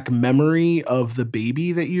flashback memory of the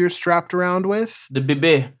baby that you're strapped around with. The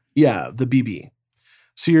baby. Yeah, the BB.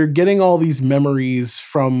 So you're getting all these memories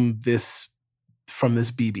from this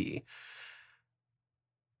BB.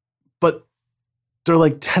 But they're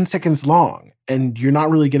like 10 seconds long, and you're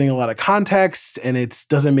not really getting a lot of context, and it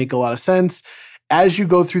doesn't make a lot of sense. As you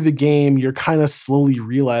go through the game, you're kind of slowly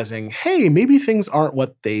realizing, hey, maybe things aren't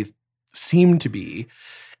what they seem to be.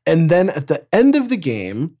 And then at the end of the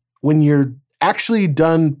game, when you're actually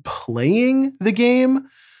done playing the game,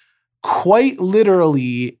 quite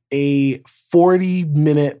literally a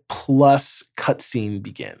 40-minute plus cutscene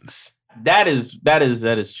begins. That is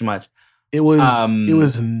too much. It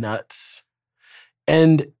was nuts.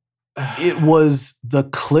 And it was the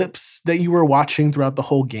clips that you were watching throughout the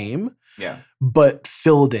whole game. Yeah. But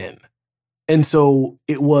filled in. And so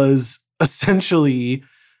it was essentially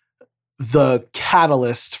the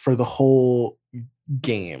catalyst for the whole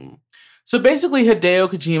game. So basically, Hideo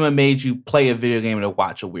Kojima made you play a video game to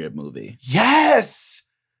watch a weird movie. Yes!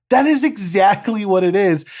 That is exactly what it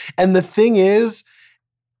is. And the thing is,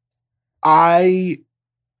 I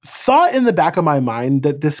thought in the back of my mind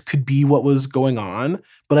that this could be what was going on,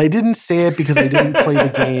 but I didn't say it because I didn't play the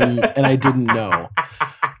game and I didn't know.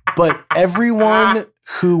 But everyone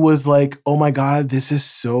who was like, oh my God, this is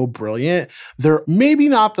so brilliant, they're maybe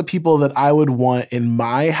not the people that I would want in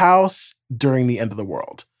my house during the end of the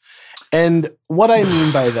world. And what I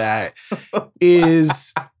mean by that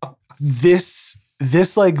is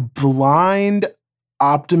this like blind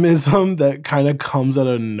optimism that kind of comes out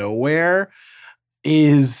of nowhere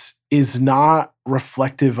is not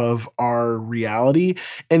reflective of our reality.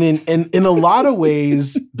 And in a lot of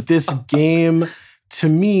ways, this game to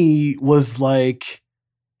me was like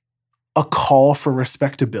a call for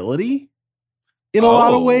respectability in a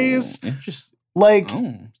lot of ways. Interesting. Like,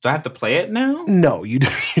 do I have to play it now? No, you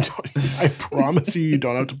don't. I promise you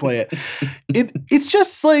don't have to play it. It's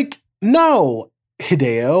just like, no,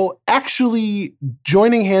 Hideo, actually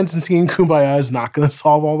joining hands and singing Kumbaya is not going to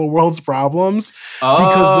solve all the world's problems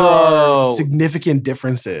because there are significant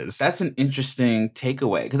differences. That's an interesting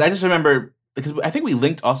takeaway. Because I just remember, because I think we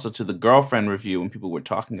linked also to the Girlfriend review when people were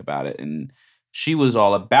talking about it, and she was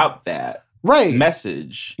all about that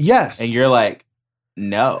message. Yes. And you're like,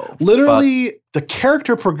 no. Literally, the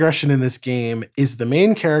character progression in this game is the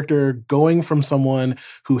main character going from someone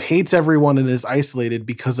who hates everyone and is isolated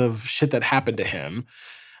because of shit that happened to him.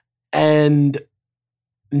 And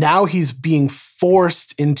now he's being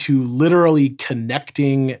forced into literally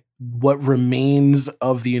connecting what remains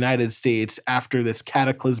of the United States after this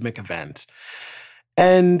cataclysmic event.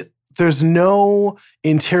 And there's no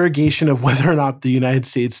interrogation of whether or not the United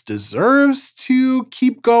States deserves to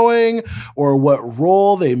keep going or what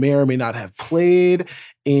role they may or may not have played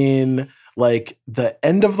in like the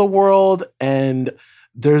end of the world. And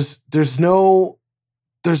there's no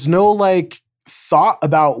like thought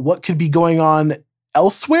about what could be going on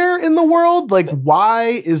elsewhere in the world. Like,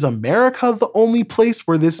 why is America the only place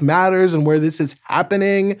where this matters and where this is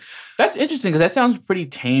happening? That's interesting because that sounds pretty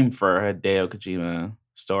tame for a Hideo Kojima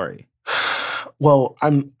story. Well,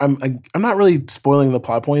 I'm not really spoiling the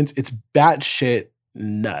plot points. It's batshit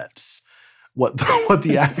nuts what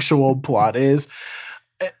the actual plot is.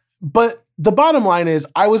 But the bottom line is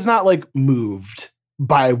I was not like moved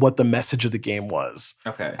by what the message of the game was.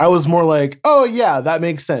 Okay. I was more like, oh yeah, that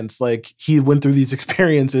makes sense. Like he went through these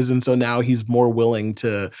experiences and so now he's more willing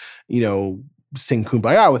to, sing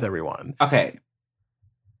Kumbaya with everyone. Okay.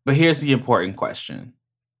 But here's the important question.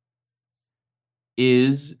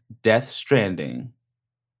 Is Death Stranding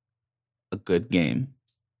a good game?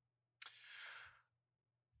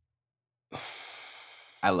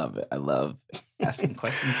 I love it. I love asking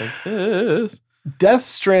questions like this. Death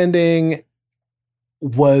Stranding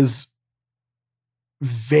was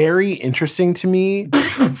very interesting to me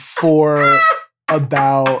for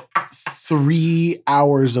about 3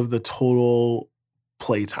 hours of the total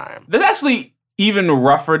playtime. That's actually even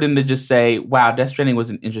rougher than to just say, wow, Death Stranding was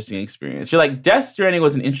an interesting experience. You're like, Death Stranding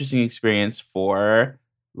was an interesting experience for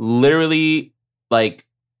literally like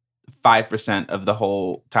 5% of the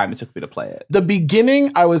whole time it took me to play it. The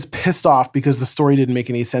beginning, I was pissed off because the story didn't make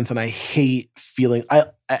any sense, and I hate feeling.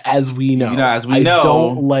 As we know, I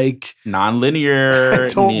don't like non-linear. I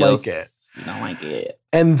don't like it. You don't like it.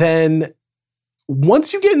 And then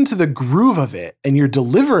once you get into the groove of it, and you're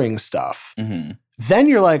delivering stuff, then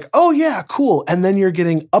you're like, oh yeah, cool. And then you're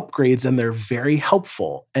getting upgrades, and they're very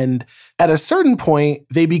helpful. And at a certain point,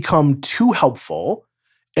 they become too helpful.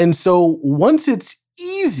 And so once it's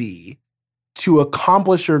easy to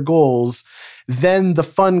accomplish your goals, then the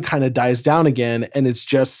fun kind of dies down again, and it's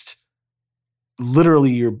just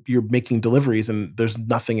literally you're making deliveries and there's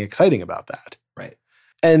nothing exciting about that. Right.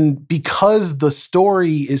 And because the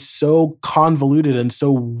story is so convoluted and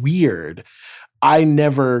so weird, I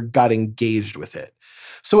never got engaged with it.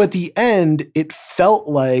 So at the end, it felt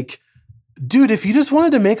like, dude, if you just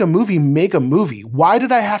wanted to make a movie, make a movie. Why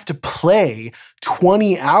did I have to play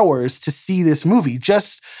 20 hours to see this movie?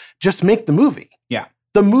 Just make the movie. Yeah.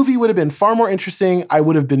 The movie would have been far more interesting. I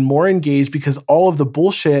would have been more engaged because all of the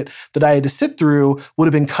bullshit that I had to sit through would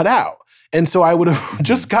have been cut out. And so I would have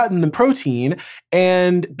just gotten the protein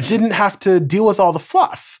and didn't have to deal with all the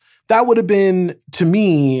fluff. That would have been, to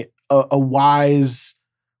me, a wise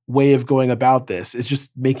way of going about this. Is just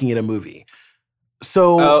making it a movie.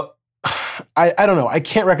 So I don't know. I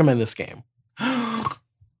can't recommend this game.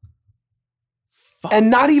 And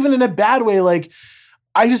not even in a bad way. Like,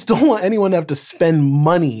 I just don't want anyone to have to spend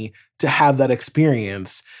money to have that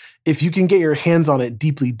experience. If you can get your hands on it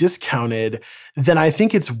deeply discounted, then I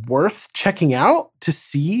think it's worth checking out to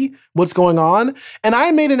see what's going on. And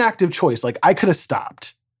I made an active choice. Like, I could have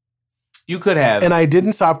stopped. You could have. And I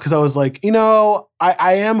didn't stop because I was like, I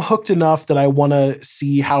am hooked enough that I want to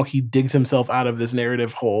see how he digs himself out of this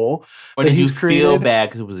narrative hole. Or did you feel bad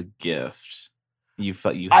because it was a gift? You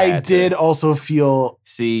felt you had I did also feel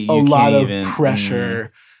a lot of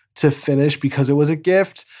pressure to finish because it was a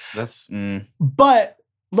gift. But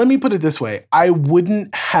let me put it this way. I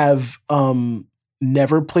wouldn't have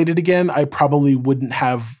never played it again. I probably wouldn't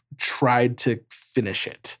have tried to finish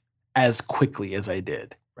it as quickly as I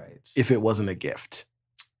did. Right. If it wasn't a gift.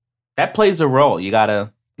 That plays a role. You're not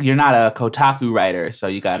a Kotaku writer, so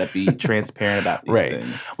you gotta be transparent about these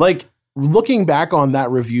things. Like, looking back on that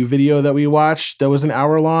review video that we watched that was an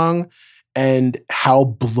hour long, and how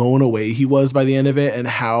blown away he was by the end of it, and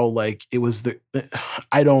how like it was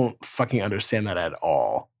I don't fucking understand that at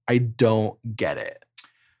all. I don't get it.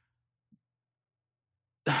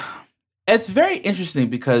 It's very interesting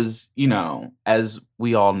because, as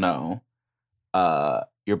we all know,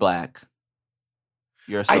 you're black.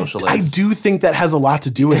 You're a socialist. I do think that has a lot to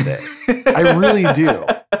do with it. I really do.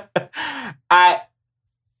 I'm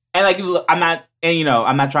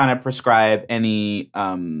not trying to prescribe any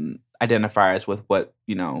identifiers with what,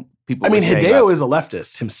 people. I mean, Hideo is a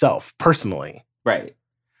leftist himself, personally. Right.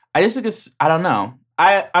 I just think I don't know.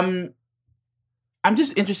 I'm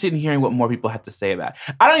just interested in hearing what more people have to say about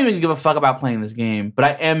it. I don't even give a fuck about playing this game,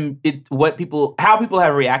 but how people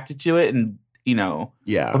have reacted to it and, what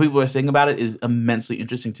people are saying about it is immensely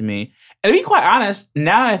interesting to me. And to be quite honest,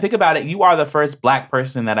 now that I think about it, you are the first black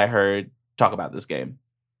person that I heard talk about this game.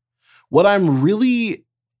 What I'm really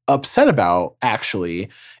upset about, actually,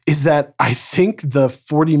 is that I think the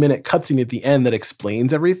 40-minute cutscene at the end that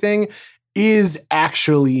explains everything is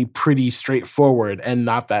actually pretty straightforward and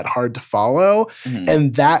not that hard to follow. Mm-hmm.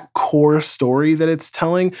 And that core story that it's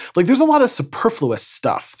telling, there's a lot of superfluous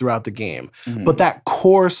stuff throughout the game, but that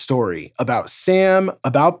core story about Sam,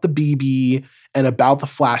 about the BB, and about the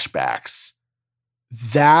flashbacks,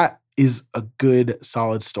 that is a good,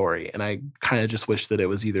 solid story. And I kind of just wish that it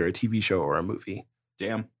was either a TV show or a movie.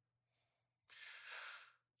 Damn.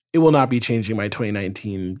 It will not be changing my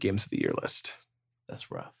 2019 Games of the Year list. That's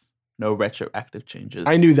rough. No retroactive changes.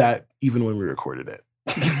 I knew that even when we recorded it.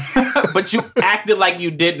 But you acted like you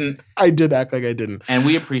didn't. I did act like I didn't. And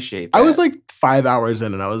we appreciate that. I was 5 hours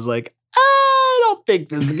in and I was like, I don't think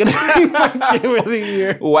this is going to be my Game of the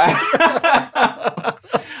Year. Wow.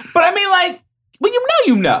 But I mean, when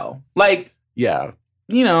you know. Yeah.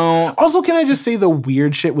 Also, can I just say the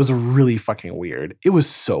weird shit was really fucking weird. It was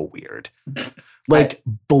so weird.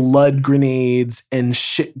 Blood grenades and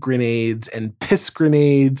shit grenades and piss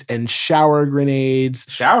grenades and shower grenades.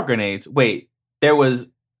 Shower grenades? Wait, there was...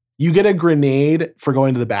 You get a grenade for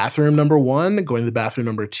going to the bathroom, number 1, going to the bathroom,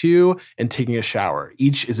 number 2, and taking a shower.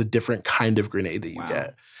 Each is a different kind of grenade that you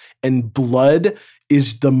get. And blood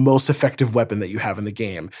is the most effective weapon that you have in the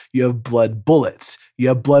game. You have blood bullets. You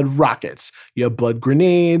have blood rockets. You have blood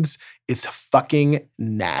grenades. It's fucking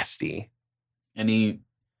nasty. Any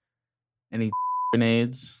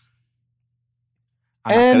grenades?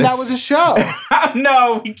 And that was a show.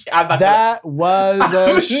 No, that was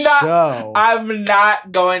a show. I'm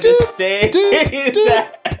not going to say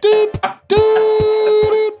that.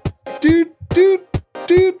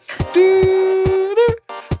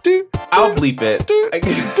 I'll bleep it.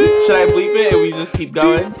 Should I bleep it and we just keep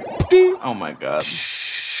going? Oh my god.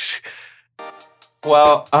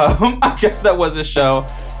 Well, I guess that was a show.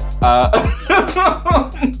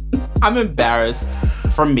 I'm embarrassed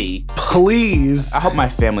for me. Please. I hope my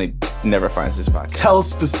family never finds this podcast. Tell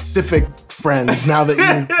specific friends now that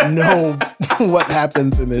you know what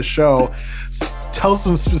happens in this show. Tell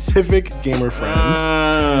some specific gamer friends.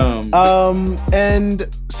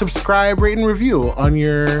 And subscribe, rate, and review on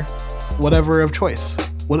your whatever of choice.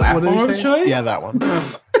 What did you say? Of choice? Yeah, that one.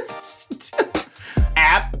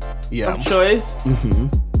 App of choice.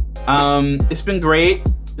 Mm-hmm. It's been great.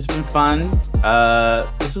 It's been fun.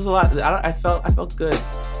 This was a lot. I felt good.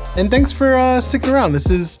 And thanks for sticking around. This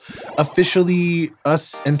is officially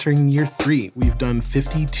us entering year 3. We've done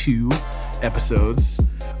 52 episodes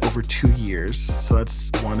over 2 years. So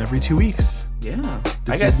that's one every 2 weeks. Yeah.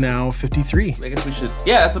 This is now 53. I guess we should.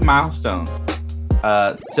 Yeah, that's a milestone.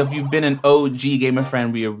 So if you've been an OG gamer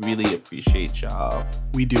friend, we really appreciate y'all.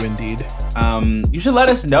 We do indeed. You should let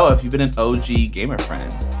us know if you've been an OG gamer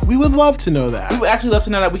friend. We would love to know that. We would actually love to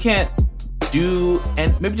know that. We can't do,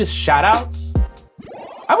 and maybe just shout outs.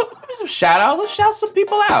 Maybe some shout outs. Let's shout some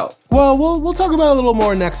people out. Well, we'll talk about it a little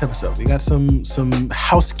more next episode. We got some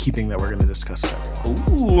housekeeping that we're going to discuss with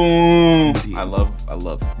everyone. Ooh. Indeed. I love.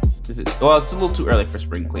 It's a little too early for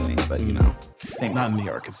spring cleaning, but same. Not in New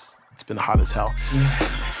York. It's been hot as hell.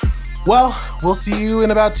 Well, we'll see you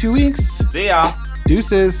in about 2 weeks. See y'all.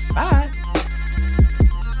 Deuces. Bye.